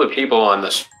 Oh, the people on the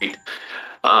street.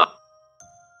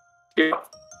 Spiro.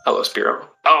 Hello, Spiro.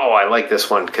 Oh, I like this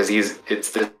one because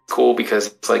it's this cool because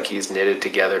it's like he's knitted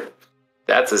together.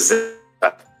 That's a zip.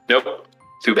 Nope.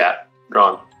 Too bad.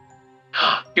 Wrong.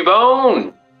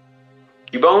 Cubone.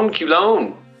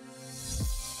 Cubone.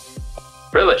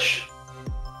 Brillish.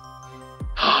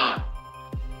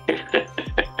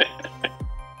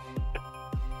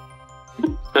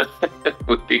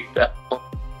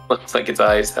 Looks like it's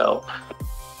high as hell.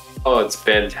 Oh, it's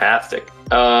fantastic.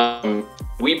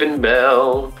 Weepin'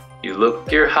 Bell, you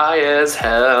look you're high as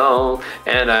hell,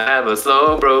 and I have a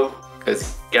slow bro,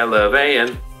 cause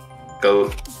Gallivan.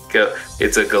 Go.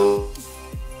 It's a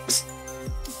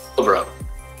slow bro.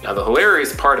 Now the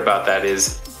hilarious part about that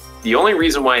is the only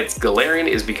reason why it's Galarian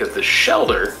is because the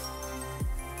Shelter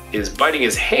is biting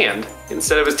his hand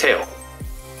instead of his tail.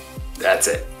 That's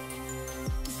it.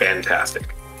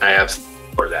 Fantastic. I have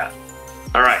for that.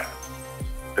 All right.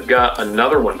 I've got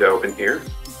another one to open here.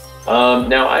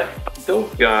 Now I've still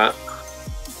got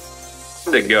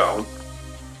to go.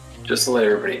 Just to let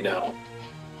everybody know.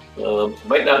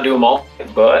 Might not do them all,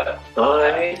 but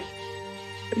I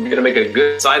am gonna make a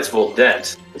good sizable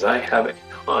dent because I have a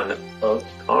ton of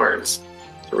cards.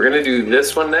 So we're gonna do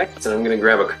this one next, and I'm gonna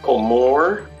grab a couple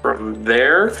more from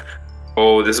there.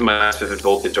 Oh, this is my last vivid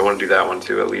voltage. I want to do that one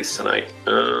too, at least tonight.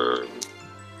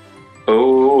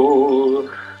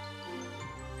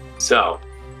 So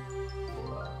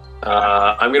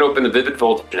I'm gonna open the vivid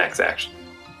voltage next. Actually,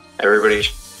 everybody.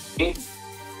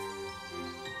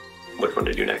 Which one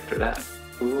to do next or that?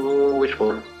 Ooh, which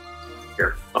one?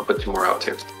 Here, I'll put two more out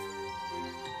too.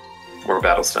 More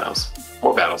battle styles.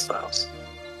 More battle styles.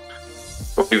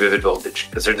 We'll do vivid voltage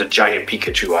because there's a giant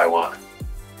Pikachu I want.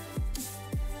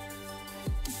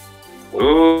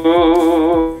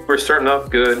 Ooh, we're starting off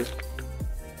good.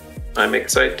 I'm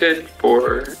excited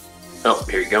for... Oh,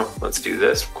 here you go. Let's do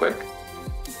this quick.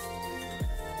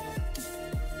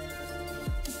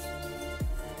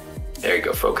 There you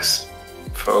go, focus.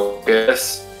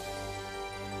 Focus.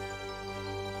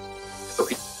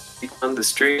 On the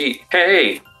street.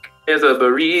 Hey, there's a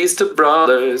Barista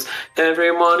Brawlers.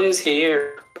 Everyone is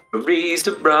here.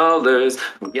 Barista Brawlers.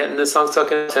 I'm getting this song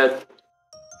stuck in my head.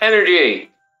 Energy.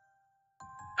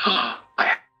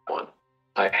 I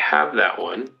have that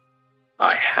one.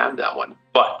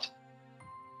 But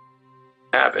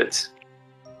I have it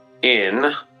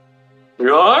in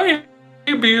my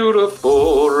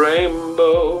beautiful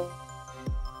rainbow.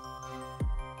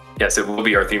 Yes, it will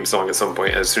be our theme song at some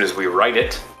point as soon as we write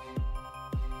it.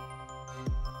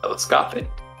 Telescopic.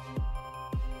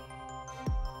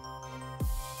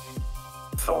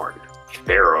 Thorn.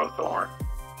 Ferrothorn.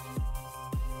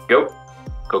 Go.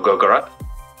 Go.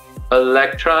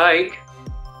 Electrike.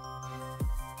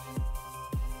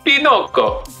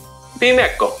 Pinocchio.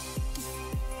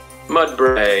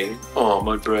 Mudbray. Oh,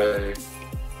 Mudbray.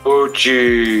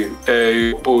 Poochie.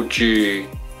 Hey, Poochie.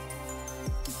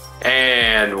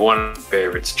 And one of my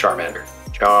favorites, Charmander.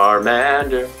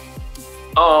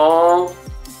 Oh,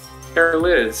 Cara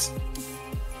Liz.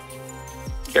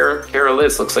 Cara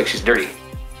Liz looks like she's dirty.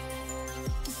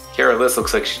 Cara Liz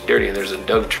looks like she's dirty, and there's a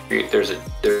Doug tree. There's a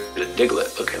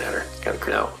Diglett looking at her. It's kind of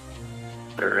cool.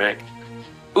 All right.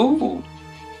 Ooh,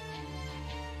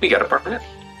 we got a Barnett.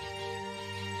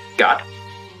 Got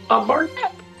a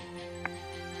Barnett.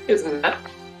 Isn't that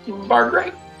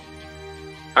Bargray?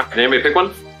 All right, can anybody pick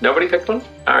one? Nobody picked one?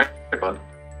 All right, pick one.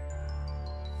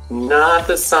 Not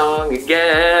the song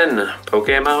again.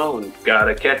 Pokémon,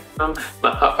 gotta catch them.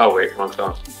 Oh wait, wrong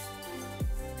song.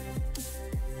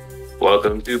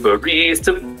 Welcome to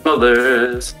Barista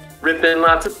Brawlers. Ripping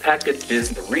lots of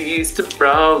packages, Barista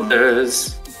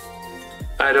Brawlers.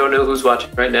 I don't know who's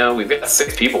watching right now. We've got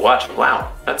 6 people watching.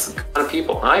 Wow, that's a ton of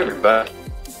people. Hi, everybody.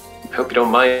 Hope you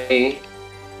don't mind me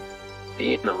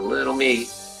being a little me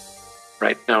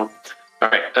right now. All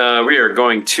right, we are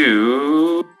going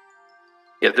to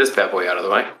get this bad boy out of the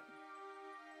way.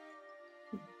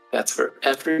 That's for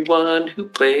everyone who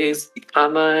plays the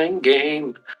online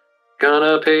game.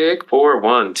 Gonna pick 4,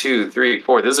 1, 2, 3,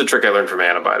 4. This is a trick I learned from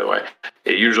Anna, by the way.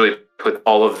 It usually puts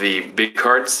all of the big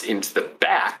cards into the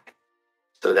back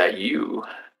so that you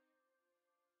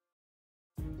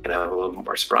can have a little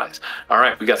more surprise. All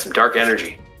right, we got some dark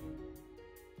energy.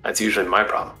 That's usually my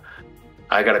problem.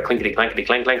 I got a clinkety clankety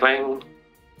clang clang clang.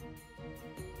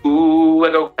 Ooh, I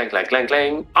go clang clang clang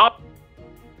clang. Oh,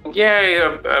 yay!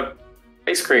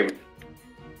 Ice cream.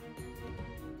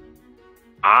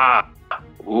 Ah.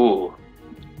 Ooh.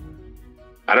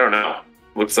 I don't know.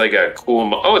 Looks like a cool...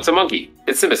 Oh, it's a monkey.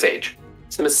 It's Simisage.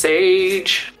 Some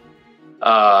sage.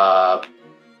 Bon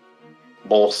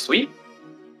sweep.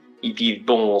 EP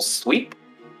bon sweep.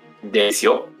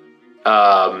 Decio.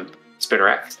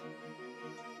 Spinnerack.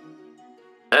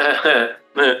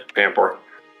 Pampor.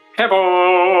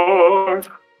 Pampor.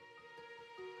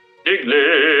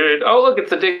 Diglett. Oh, look, it's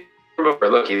the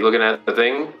Diglett. Look, he's looking at the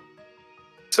thing.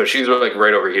 So she's like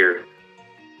right over here.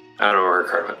 I don't know where her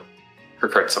card went. Her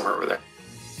card's somewhere over there.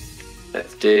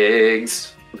 That's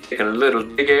Diggs. I'm taking a little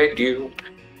dig at you.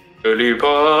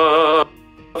 Jigglypuff.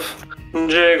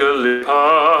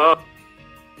 Jigglypuff.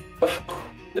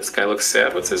 This guy looks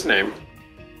sad. What's his name?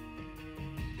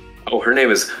 Oh, her name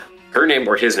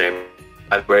or his name,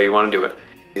 either way you want to do it,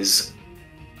 is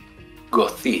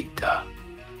Gothita.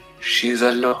 She's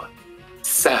alone,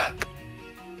 sad,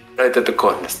 right at the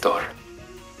corner store.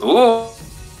 Ooh!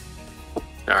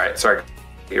 Alright, sorry,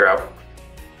 you're out.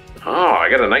 Oh, I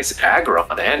got a nice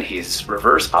Aggron, and he's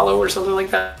reverse hollow or something like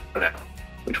that. I don't know.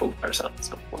 Which will fire sound at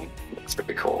some point. Looks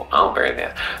pretty cool. Oh, very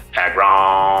nice.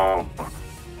 Aggron!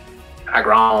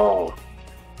 Aggron!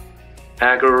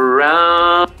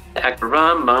 Aggron!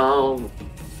 Aggron!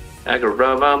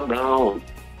 Aggron!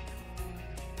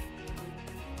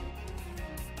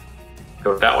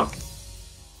 Go with that one.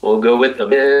 We'll go with the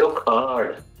middle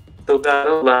card. Still got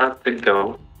a lot to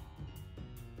go.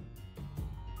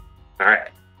 Alright.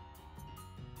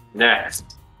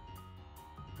 Next.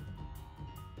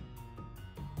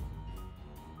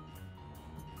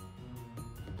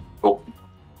 Cool.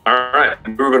 Alright,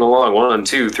 moving along. 1,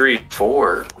 2, 3,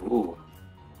 4. Ooh.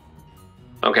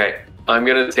 Okay, I'm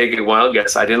gonna take a wild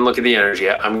guess. I didn't look at the energy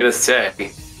yet. I'm gonna say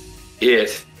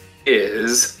it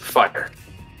is fire.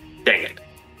 Dang it.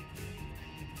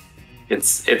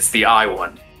 It's the I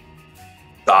one.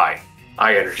 The I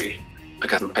energy. I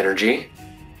got some energy.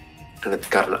 And it's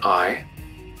got an I.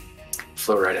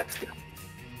 Flow right at you.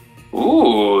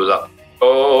 Ooh, the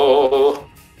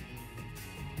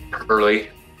Pergly.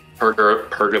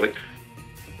 Pergly.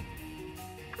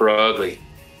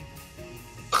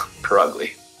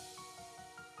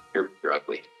 You're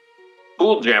ugly.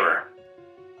 Pool Jammer.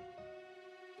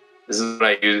 This is what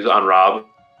I use on Rob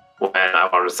when I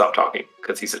wanted to stop talking,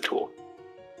 because he's a tool.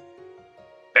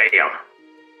 Bam.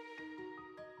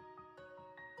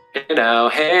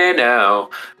 Hey now.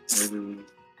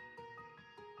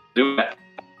 Do that.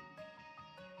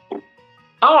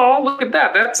 Oh, look at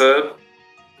that. That's a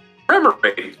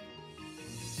Remoraid.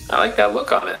 I like that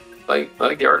look on it. I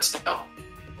like the art style.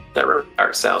 That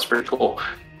art style is pretty cool.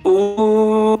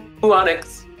 Ooh,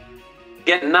 Onyx.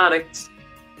 Getting Onyx.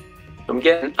 I'm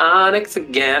getting Onyx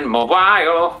again.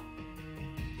 Mobile.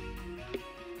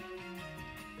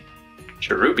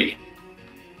 Cherubi.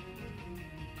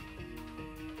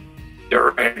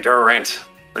 Durant.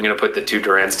 I'm gonna put the two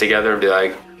Durants together and be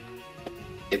like,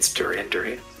 it's Durant.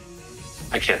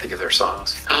 I can't think of their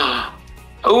songs.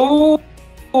 Oh,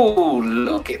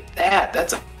 look at that.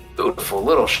 That's a beautiful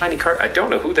little shiny card. I don't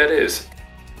know who that is.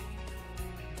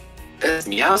 That's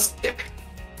Meowstick.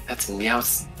 That's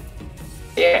Meowstick.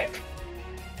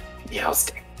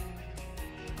 Meowstick.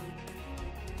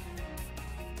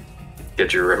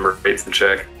 Get your rates in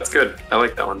check. That's good. I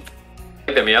like that one.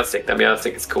 I like that Meowstick. That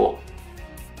Meowstick is cool.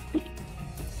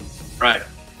 Right.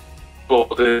 Cool.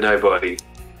 Good night, buddy.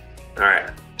 Alright.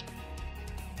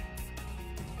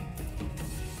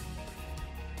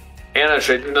 Anna,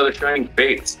 should I do another Shining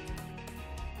Fates?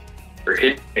 Or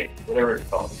Hit Fate, whatever it's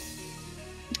called.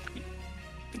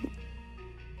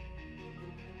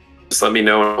 Just let me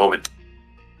know in a moment.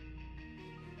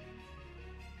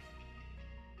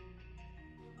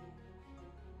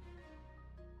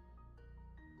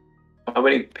 How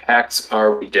many packs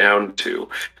are we down to?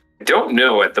 I don't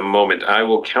know at the moment. I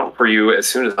will count for you as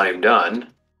soon as I am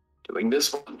done doing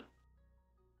this one.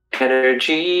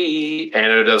 Energy.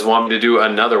 Anna does want me to do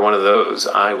another one of those.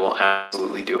 I will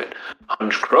absolutely do it.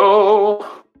 Honchkrow.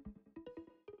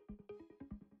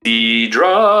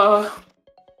 Deidra.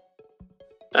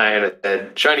 I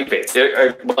said Shining Fates.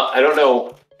 I don't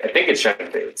know. I think it's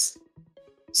Shining Fates.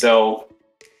 So,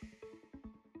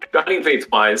 Shining Fates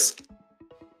wise,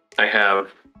 I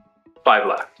have 5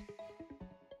 left.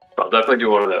 I'll definitely do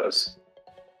one of those.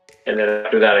 And then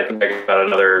after that, I think I got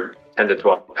another 10 to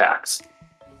 12 packs.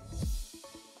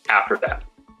 After that.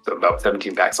 So about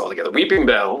 17 packs altogether. Weeping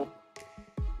Bell.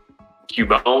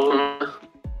 Cubone.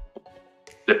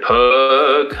 The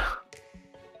Pug.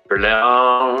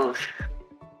 Berlange.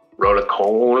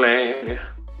 Rollicole.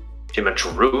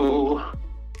 Jimatru.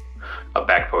 A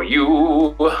Back for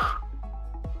You.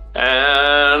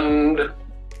 And...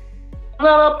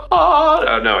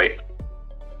 Oh, no, wait.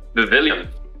 Pavilion.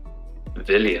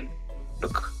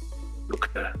 Look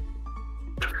at that.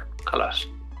 Colors.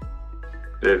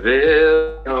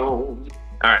 All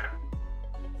right.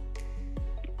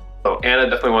 So Anna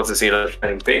definitely wants to see another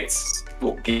Shining Fates.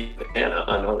 We'll give Anna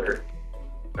another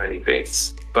Shining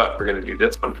Fates, but we're gonna do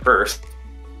this one first,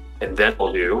 and then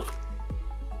we'll do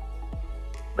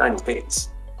Shining Fates.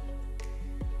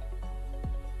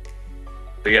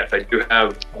 So yes, I do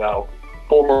have about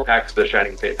 4 more packs of the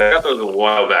Shining Fates. I got those a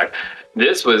while back.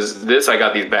 I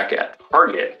got these back at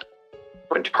Target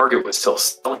when Target was still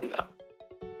selling them.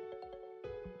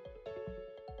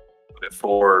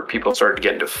 Before people started to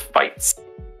get into fights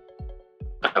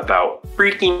about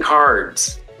freaking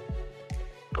cards.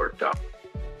 Or dumb.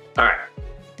 Alright.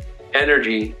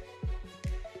 Energy.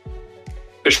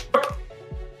 Bishop. I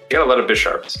got a lot of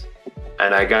Bisharps.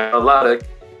 And I got a lot of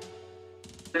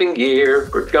camping gear.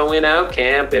 We're going out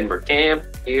camping. We're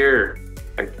camping here.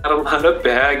 I got a lot of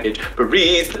baggage.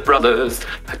 Barista Brothers.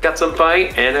 I got some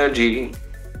fight energy.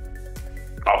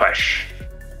 Gosh.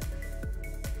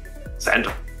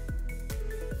 Sandal.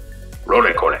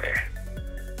 Rolling.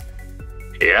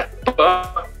 Yeah.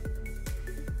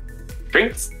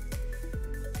 Drinks.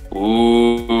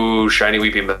 Ooh, shiny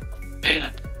weeping.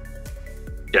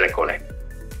 Jellicone.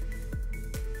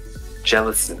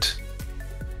 Jealousant.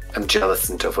 I'm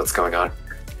jealousant of what's going on.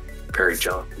 Very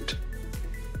jealousant.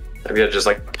 I've got just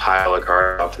like a pile of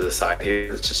cards off to the side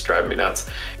here. It's just driving me nuts.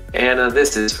 Anna,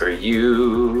 this is for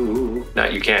you. Now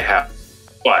you can't have,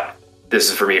 but this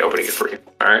is for me opening it for you.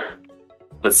 All right.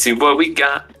 Let's see what we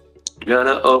got.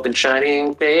 Gonna open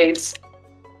Shining Fates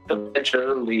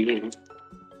eventually.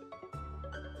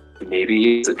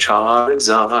 Maybe it's a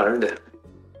Charizard.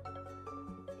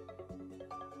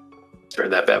 Turn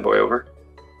that bad boy over.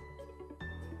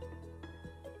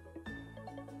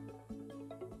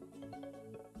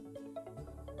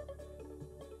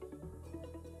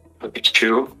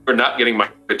 Pikachu. We're not getting my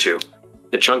Pikachu.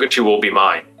 The Chunkachu will be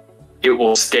mine. It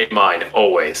will stay mine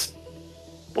always.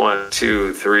 1,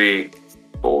 2, 3,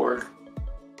 4.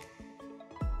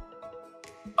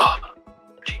 Oh,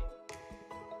 gee.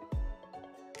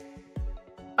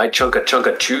 I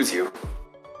chunka choose you.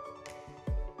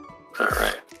 All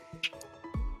right.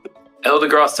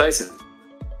 Eldegoss Tyson.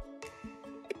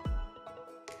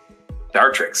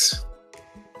 Dartrix.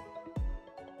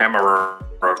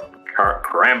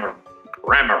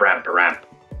 Ramp.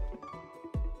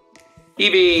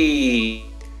 Eevee.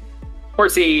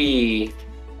 Horsey.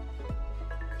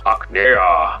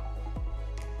 Aknea.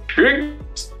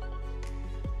 Tricks.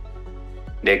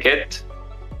 Nicket.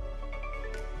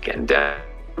 Gandalf.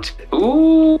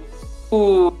 Ooh.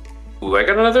 I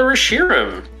got another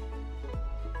Reshiram.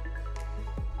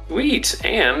 Sweet.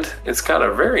 And it's got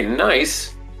a very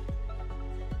nice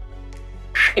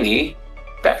shiny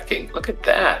backing. Look at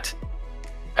that.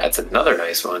 That's another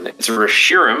nice one. It's a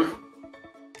Reshiram.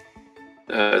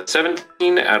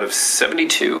 17 out of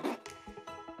 72.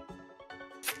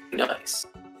 Nice.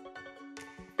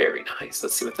 Very nice.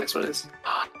 Let's see what the next one is.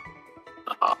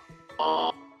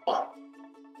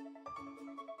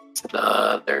 It's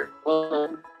another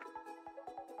one.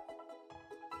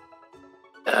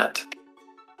 That.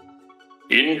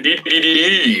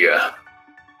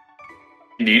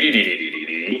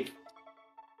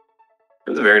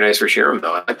 It's a very nice Reshiram,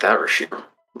 though. I like that Reshiram.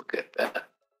 Look at that.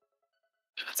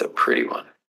 That's a pretty one.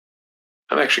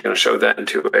 I'm actually going to show that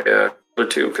into a or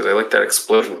two because I like that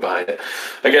explosion behind it.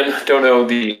 Again, don't know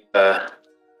the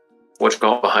what's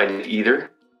going behind it either.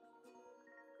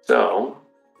 So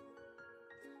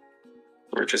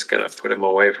we're just going to put him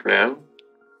away for now.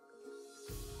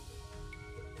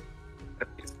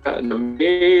 He's got an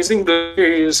amazing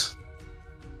blaze.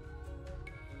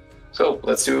 So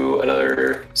let's do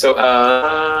another. So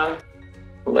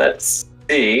let's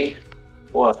see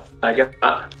what I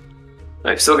got.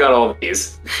 I've still got all of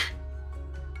these.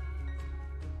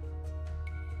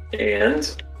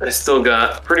 And I still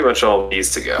got pretty much all of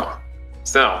these to go.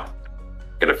 So,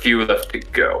 got a few left to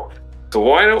go. So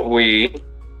why don't we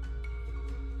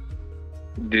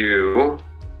do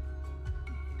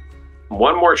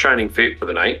one more Shining Fate for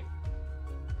the night.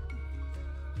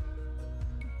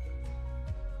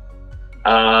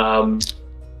 No,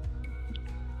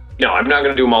 I'm not going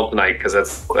to do them all tonight because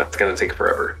that's going to take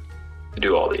forever to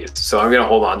do all these. So I'm going to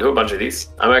hold on to a bunch of these.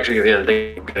 I'm actually going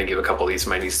to give a couple of these to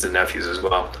my nieces and nephews as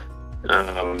well.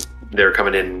 They're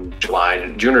coming in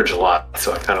June or July,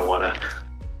 so I kind of want to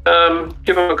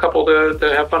give them a couple to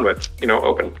have fun with,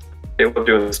 open. They love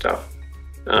doing this stuff.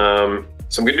 So I'm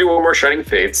going to do one more Shining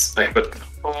Fates. I have a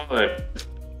ton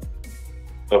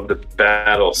of the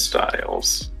battle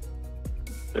styles.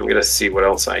 I'm going to see what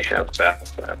else I have battle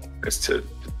styles to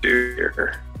do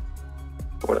here.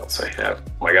 What else I have?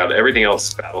 Oh my god, everything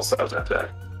else battle styles after that.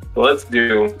 let's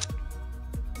do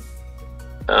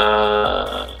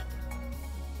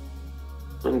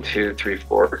 1, 2, 3,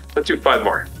 4. Let's do 5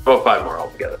 more. About 5 more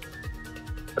altogether.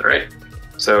 All right.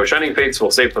 So Shining Fates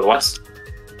will save for the last,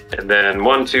 and then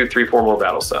 1, 2, 3, 4 more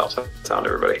battle styles. Sound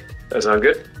everybody? That sound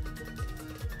good?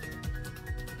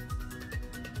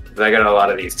 I got a lot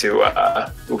of these to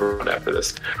move around after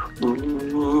this.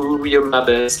 Ooh, you're my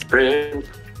best friend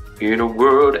in a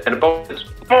world and a bonus.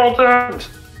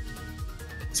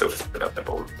 So fucked about that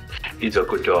bone. He's a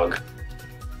good dog.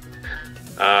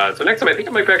 So next time, I think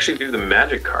I might actually do the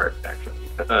magic card. Actually,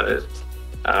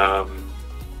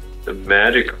 the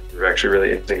magic cards are actually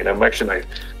really interesting, and I'm actually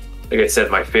like I said,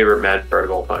 my favorite magic card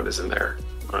of all time is in there.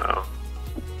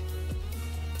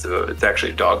 So it's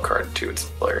actually a dog card too. It's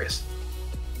hilarious.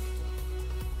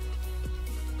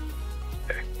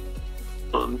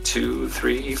 1, 2,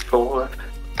 3, 4.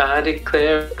 I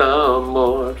declare no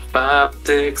more. 5,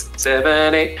 6,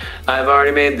 7, 8. I've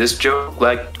already made this joke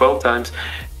like 12 times.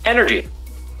 Energy.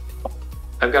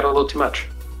 I've got a little too much.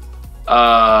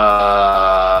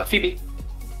 Phoebe.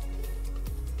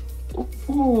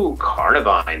 Ooh,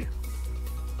 Carnivine.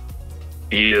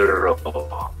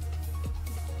 Beautiful.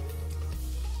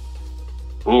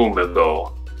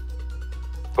 Boomigo.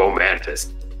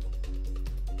 Fomantis.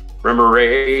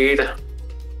 Remoraid.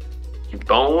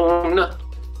 Bone.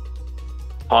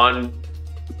 On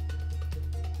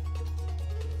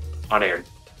air.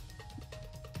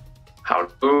 How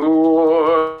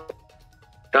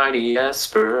Shiny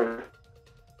Esper.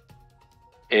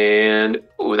 And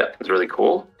ooh, that one's really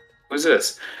cool. Who's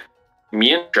this?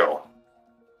 Mienshao.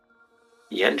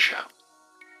 Mienshao.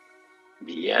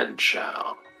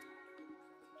 Mienshao.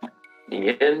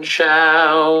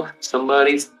 Mienshao.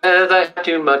 Somebody says I have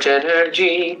too much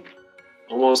energy.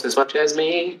 Almost as much as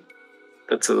me.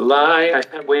 That's a lie. I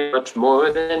have way much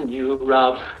more than you,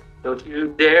 Rob. Don't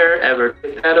you dare ever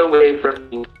take that away from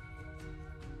me.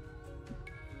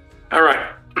 All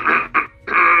right.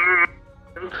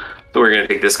 So we're going to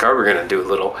take this card. We're going to do a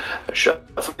little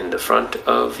shuffle in the front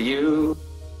of you.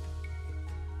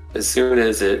 As soon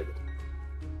as it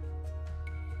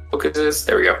focuses.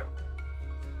 There we go.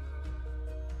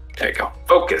 There you go.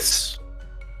 Focus.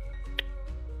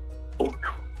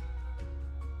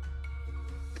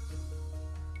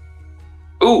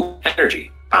 Ooh,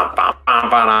 energy.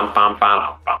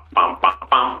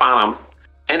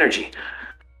 Energy.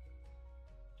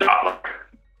 Dollar.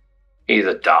 He's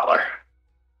a dollar.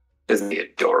 Isn't he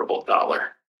adorable,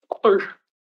 dollar?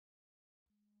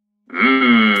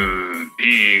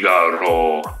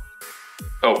 Figaro.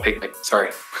 Oh, picnic.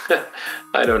 Sorry.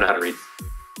 I don't know how to read.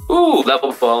 Ooh,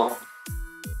 level ball.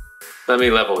 Let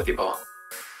me level with you, ball.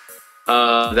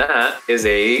 That is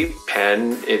a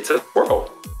pen. It's a squirrel.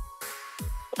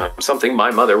 Something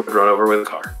my mother would run over with a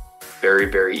car very,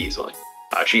 very easily.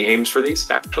 She aims for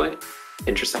these, actually,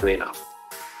 interestingly enough.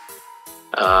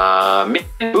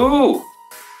 Minfu!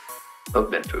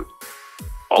 Love Minfu.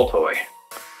 All toy.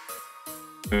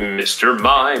 Mr.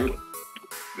 Mime.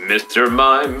 Mr.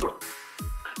 Mime.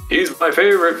 He's my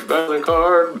favorite violent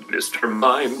card. Mr.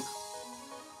 Mime.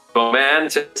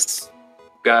 Fomantis.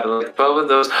 Gotta like both of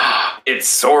those. It's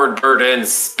Swordbird and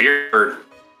Spearbird.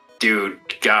 Dude,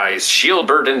 guys,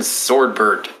 Shieldbird and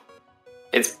Swordbird.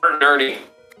 It's Bert and Ernie.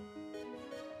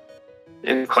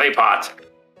 And Claypot.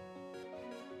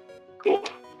 Cool.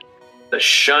 The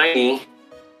shiny.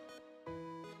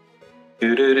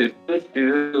 Ooh,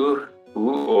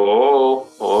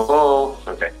 oh.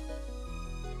 Okay.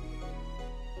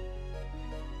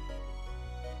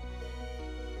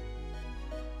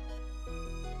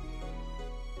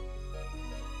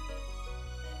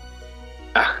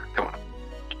 Come on.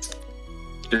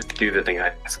 Just do the thing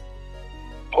I ask.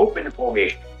 Open for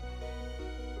me.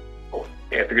 Oh,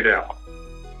 yeah, I figured it out.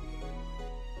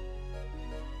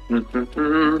 We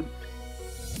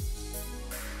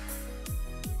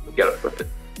gotta flip it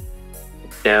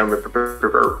down.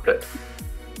 Flip it.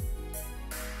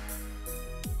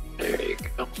 There you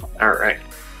go. All right.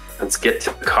 Let's get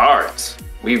to the cards.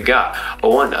 We've got a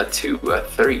 1, a 2, a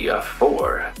 3, a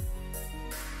 4.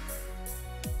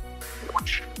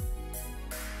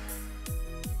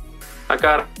 I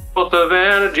got a bolt of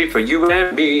energy for you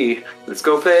and me. Let's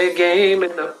go play a game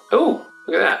in the... Oh,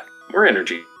 look at that. More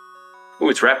energy. Ooh,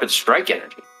 it's rapid strike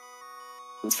energy.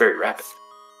 It's very rapid.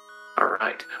 All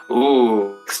right.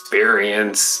 Ooh,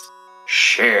 experience.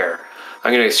 Share.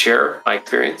 I'm going to share my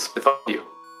experience with all of you.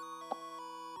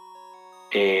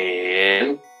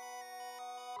 And...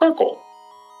 Cockle.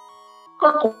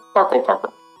 Cockle, cockle,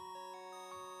 cockle.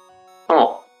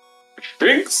 Oh.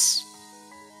 Sphinx.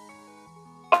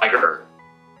 Tiger.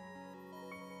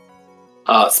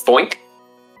 Spoink.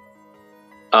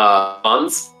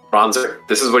 Bronzer.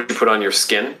 This is what you put on your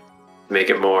skin to make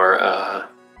it more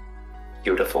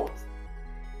beautiful.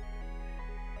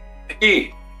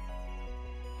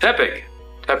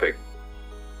 Tepig.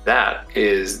 That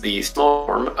is the small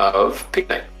form of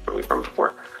Pignight from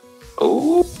before.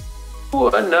 Oh,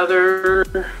 another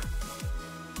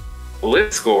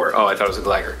Blitzcore. Oh, I thought it was a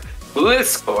Gligar.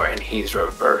 Blitzcore, and he's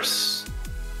reverse.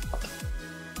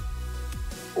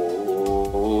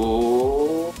 Oh,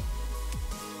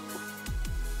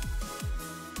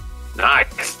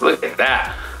 nice! Look at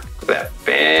that. Look at that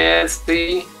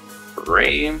fancy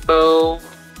rainbow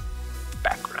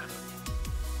background.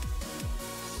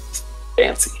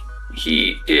 Fancy.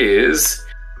 He is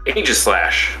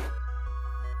Aegislash.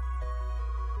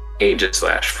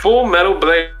 Full Metal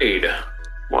Blade.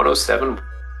 107,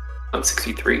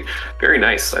 163. Very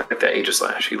nice. I like that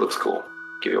Aegislash. He looks cool.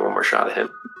 Give you one more shot at him.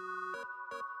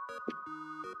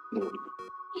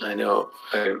 I know.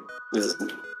 I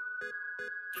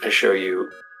show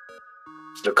you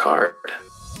the card.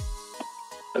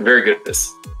 I'm very good at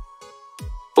this.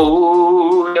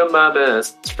 Oh, you're my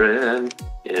best friend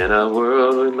in a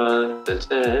world with my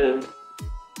end.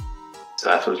 So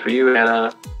that one's for you,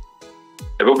 Anna.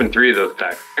 I've opened 3 of those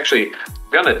packs. Actually,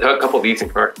 I've gotten a couple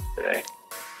decent cards today.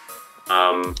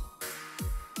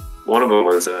 One of them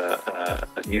was a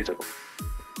usable.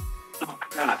 Oh my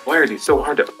god, why are these so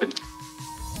hard to open?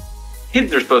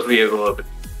 Kids are supposed to be able to open.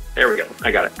 There we go,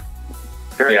 I got it.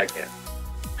 Apparently I can.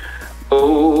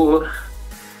 Oh,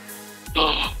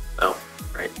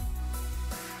 right.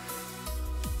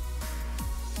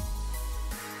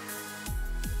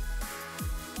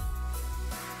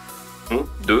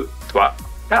 Deux, trois,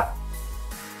 quatre.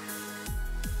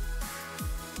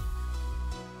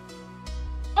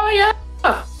 Oh yeah.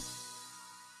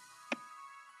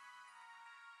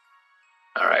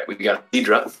 All right, we got a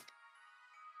Deidre.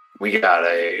 We got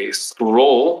a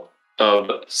scroll of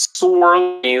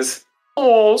swirlies.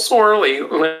 Oh, swirly.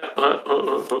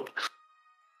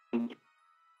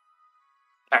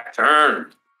 Back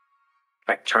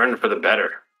turn for the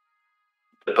better.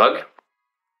 The bug.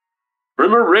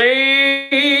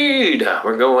 Remoraid!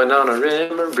 We're going on a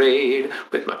Remoraid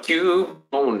with my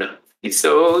Cubone. He's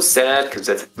so sad because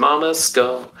that's his mama's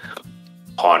skull.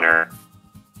 Honor.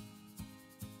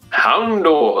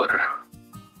 Houndor.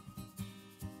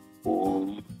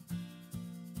 Ooh.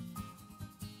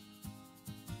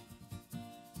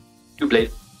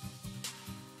 Two-blade.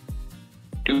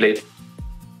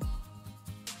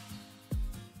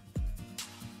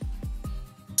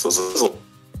 Sizzle.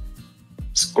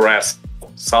 Grass.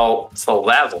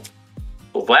 Salazzle.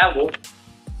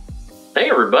 Hey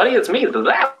everybody, it's me,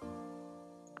 Salazzle.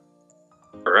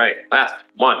 Alright, last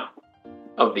one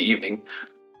of the evening.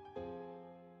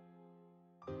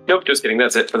 Nope, just kidding,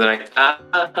 that's it for the night. I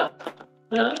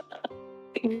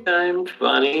think I'm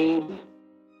funny.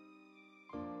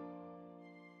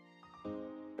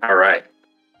 Alright,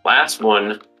 last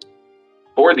one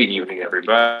for the evening,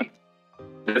 everybody.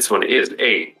 This one is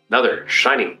another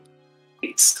shiny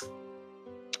piece.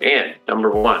 And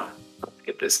number 1, let's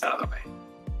get this out of the way.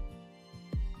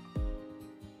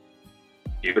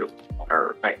 Beautiful.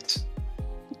 All right.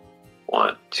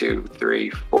 1, 2, 3,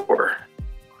 4.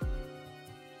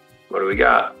 What do we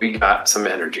got? We got some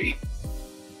energy.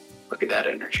 Look at that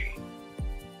energy.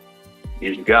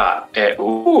 You got a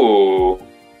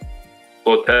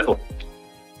Flotezzel.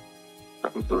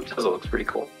 Flotezzel looks pretty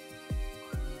cool.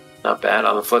 Not bad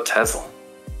on the Flotezzel.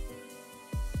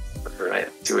 All right,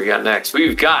 let's see what we got next.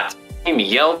 We've got Team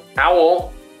Yell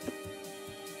Owl.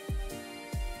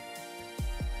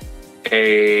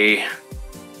 A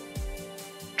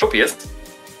Tropius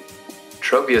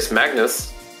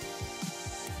Magnus.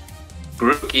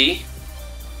 Grookey.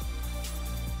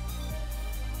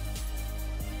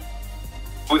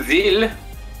 Uzil.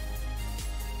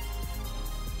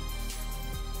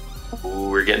 Ooh,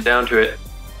 we're getting down to it.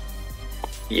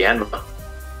 Yanma.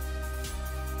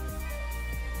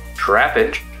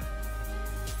 Trapinch.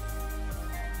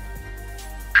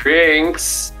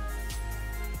 Trinks.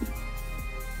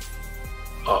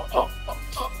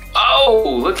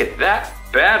 Oh, look at that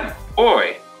bad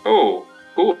boy. Oh,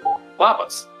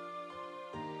 Lavas.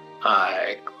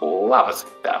 Lavas,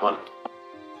 that one.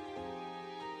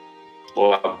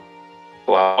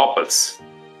 Lavas.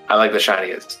 I like the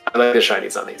shinies. I like the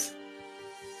shinies on these.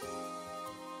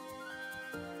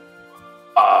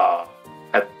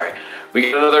 That's right. We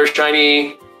get another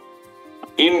shiny.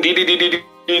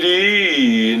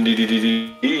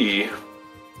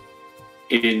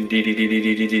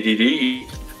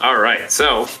 All right,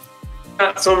 so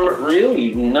got some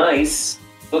really nice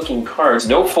looking cards.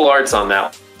 No full arts on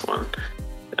that one.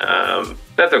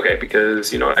 That's okay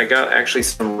because, you know, I got actually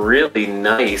some really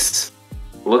nice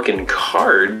looking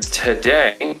cards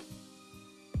today.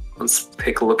 Let's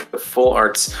take a look at the full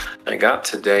arts I got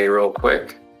today real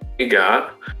quick. This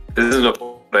isn't a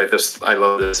full, but I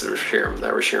love this Reshiram.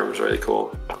 That Reshiram is really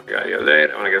cool. I got the other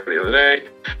day. I want to get the other day.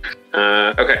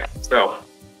 Okay, so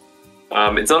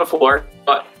it's not a full art,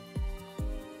 but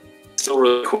still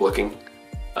really cool looking.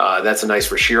 That's a nice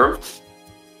Reshiram.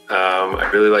 I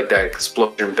really like that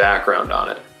explosion background on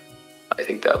it. I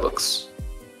think that looks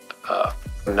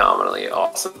phenomenally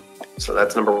awesome. So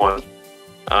that's number one.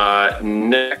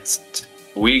 Next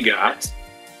we got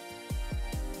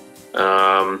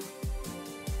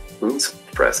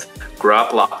press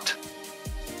Groplot.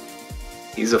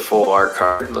 He's a full art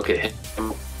card. Look at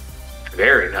him.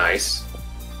 Very nice.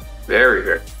 Very,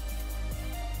 very.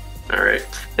 All right.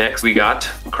 Next we got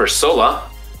Cursola.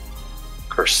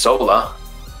 Cursola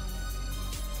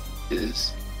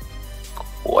is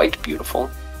quite beautiful.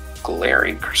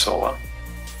 Glaring Cursola.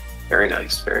 Very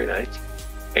nice, very nice.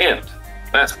 And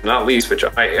last but not least, which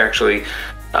I actually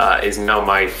is now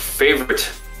my favorite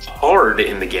card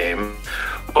in the game,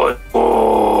 but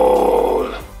all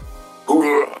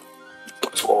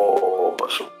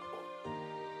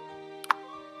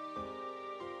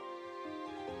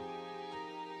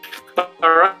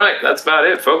right, that's about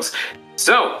it, folks.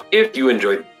 So, if you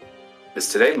enjoyed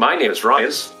this today, my name is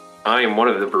Ryan. I am one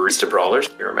of the Barista Brawlers.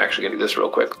 Here, I'm actually going to do this real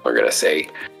quick. We're going to say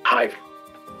hi.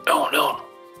 Oh, no.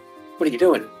 What are you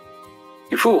doing?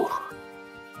 You fool.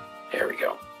 There we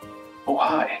go. Oh,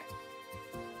 hi.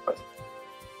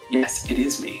 Yes, it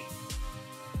is me.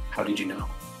 How did you know?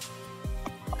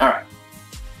 All right.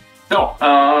 So,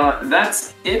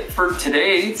 that's it for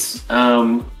today's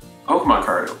Pokemon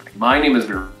card opening. My name is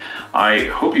Drew. I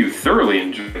hope you thoroughly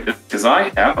enjoyed it, because I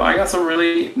got some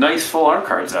really nice full art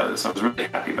cards out of this. I was really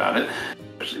happy about it,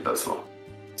 especially Buzzwole.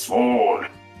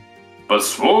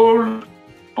 Buzzwole.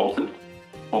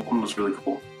 Bolton was really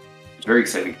cool. I was very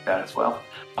excited to get that as well.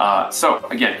 So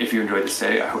again, if you enjoyed this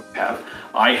today, I hope you have.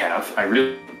 I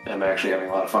really am actually having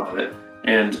a lot of fun with it,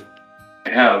 and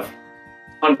I have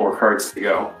a ton more cards to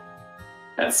go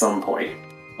at some point.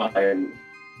 I'm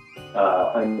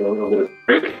going to go a little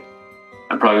break.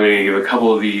 I'm probably going to give a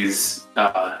couple of these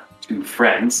to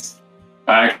friends.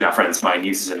 Actually, not friends, my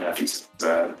nieces and nephews.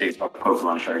 They talk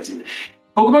Pokemon cards. And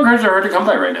Pokemon cards are hard to come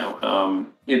by right now.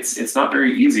 It's not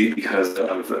very easy because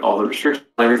of all the restrictions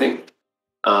and everything,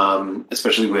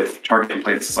 especially with Target and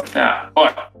places like that.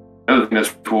 But another thing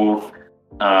that's cool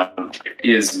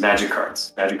is Magic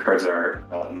cards. Magic cards are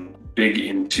big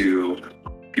into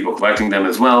people collecting them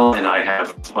as well, and I have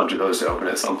a bunch of those to open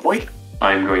at some point.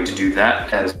 I'm going to do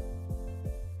that as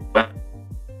well.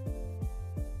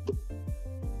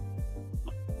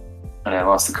 And I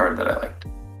lost the card that I liked.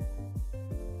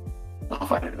 I'll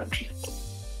find it eventually.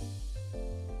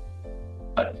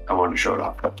 But I wanted to show it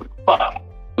off quickly. But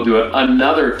we'll do it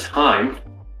another time.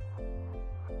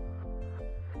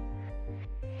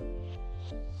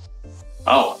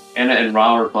 Oh, and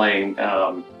Ra are playing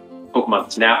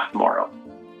Pokemon Snap tomorrow.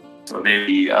 So they'll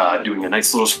be doing a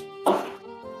nice little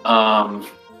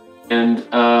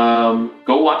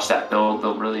go watch that.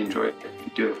 They'll really enjoy it if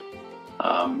you do.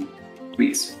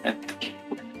 Please. And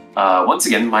once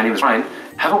again, my name is Ryan.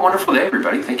 Have a wonderful day,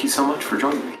 everybody. Thank you so much for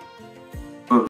joining me.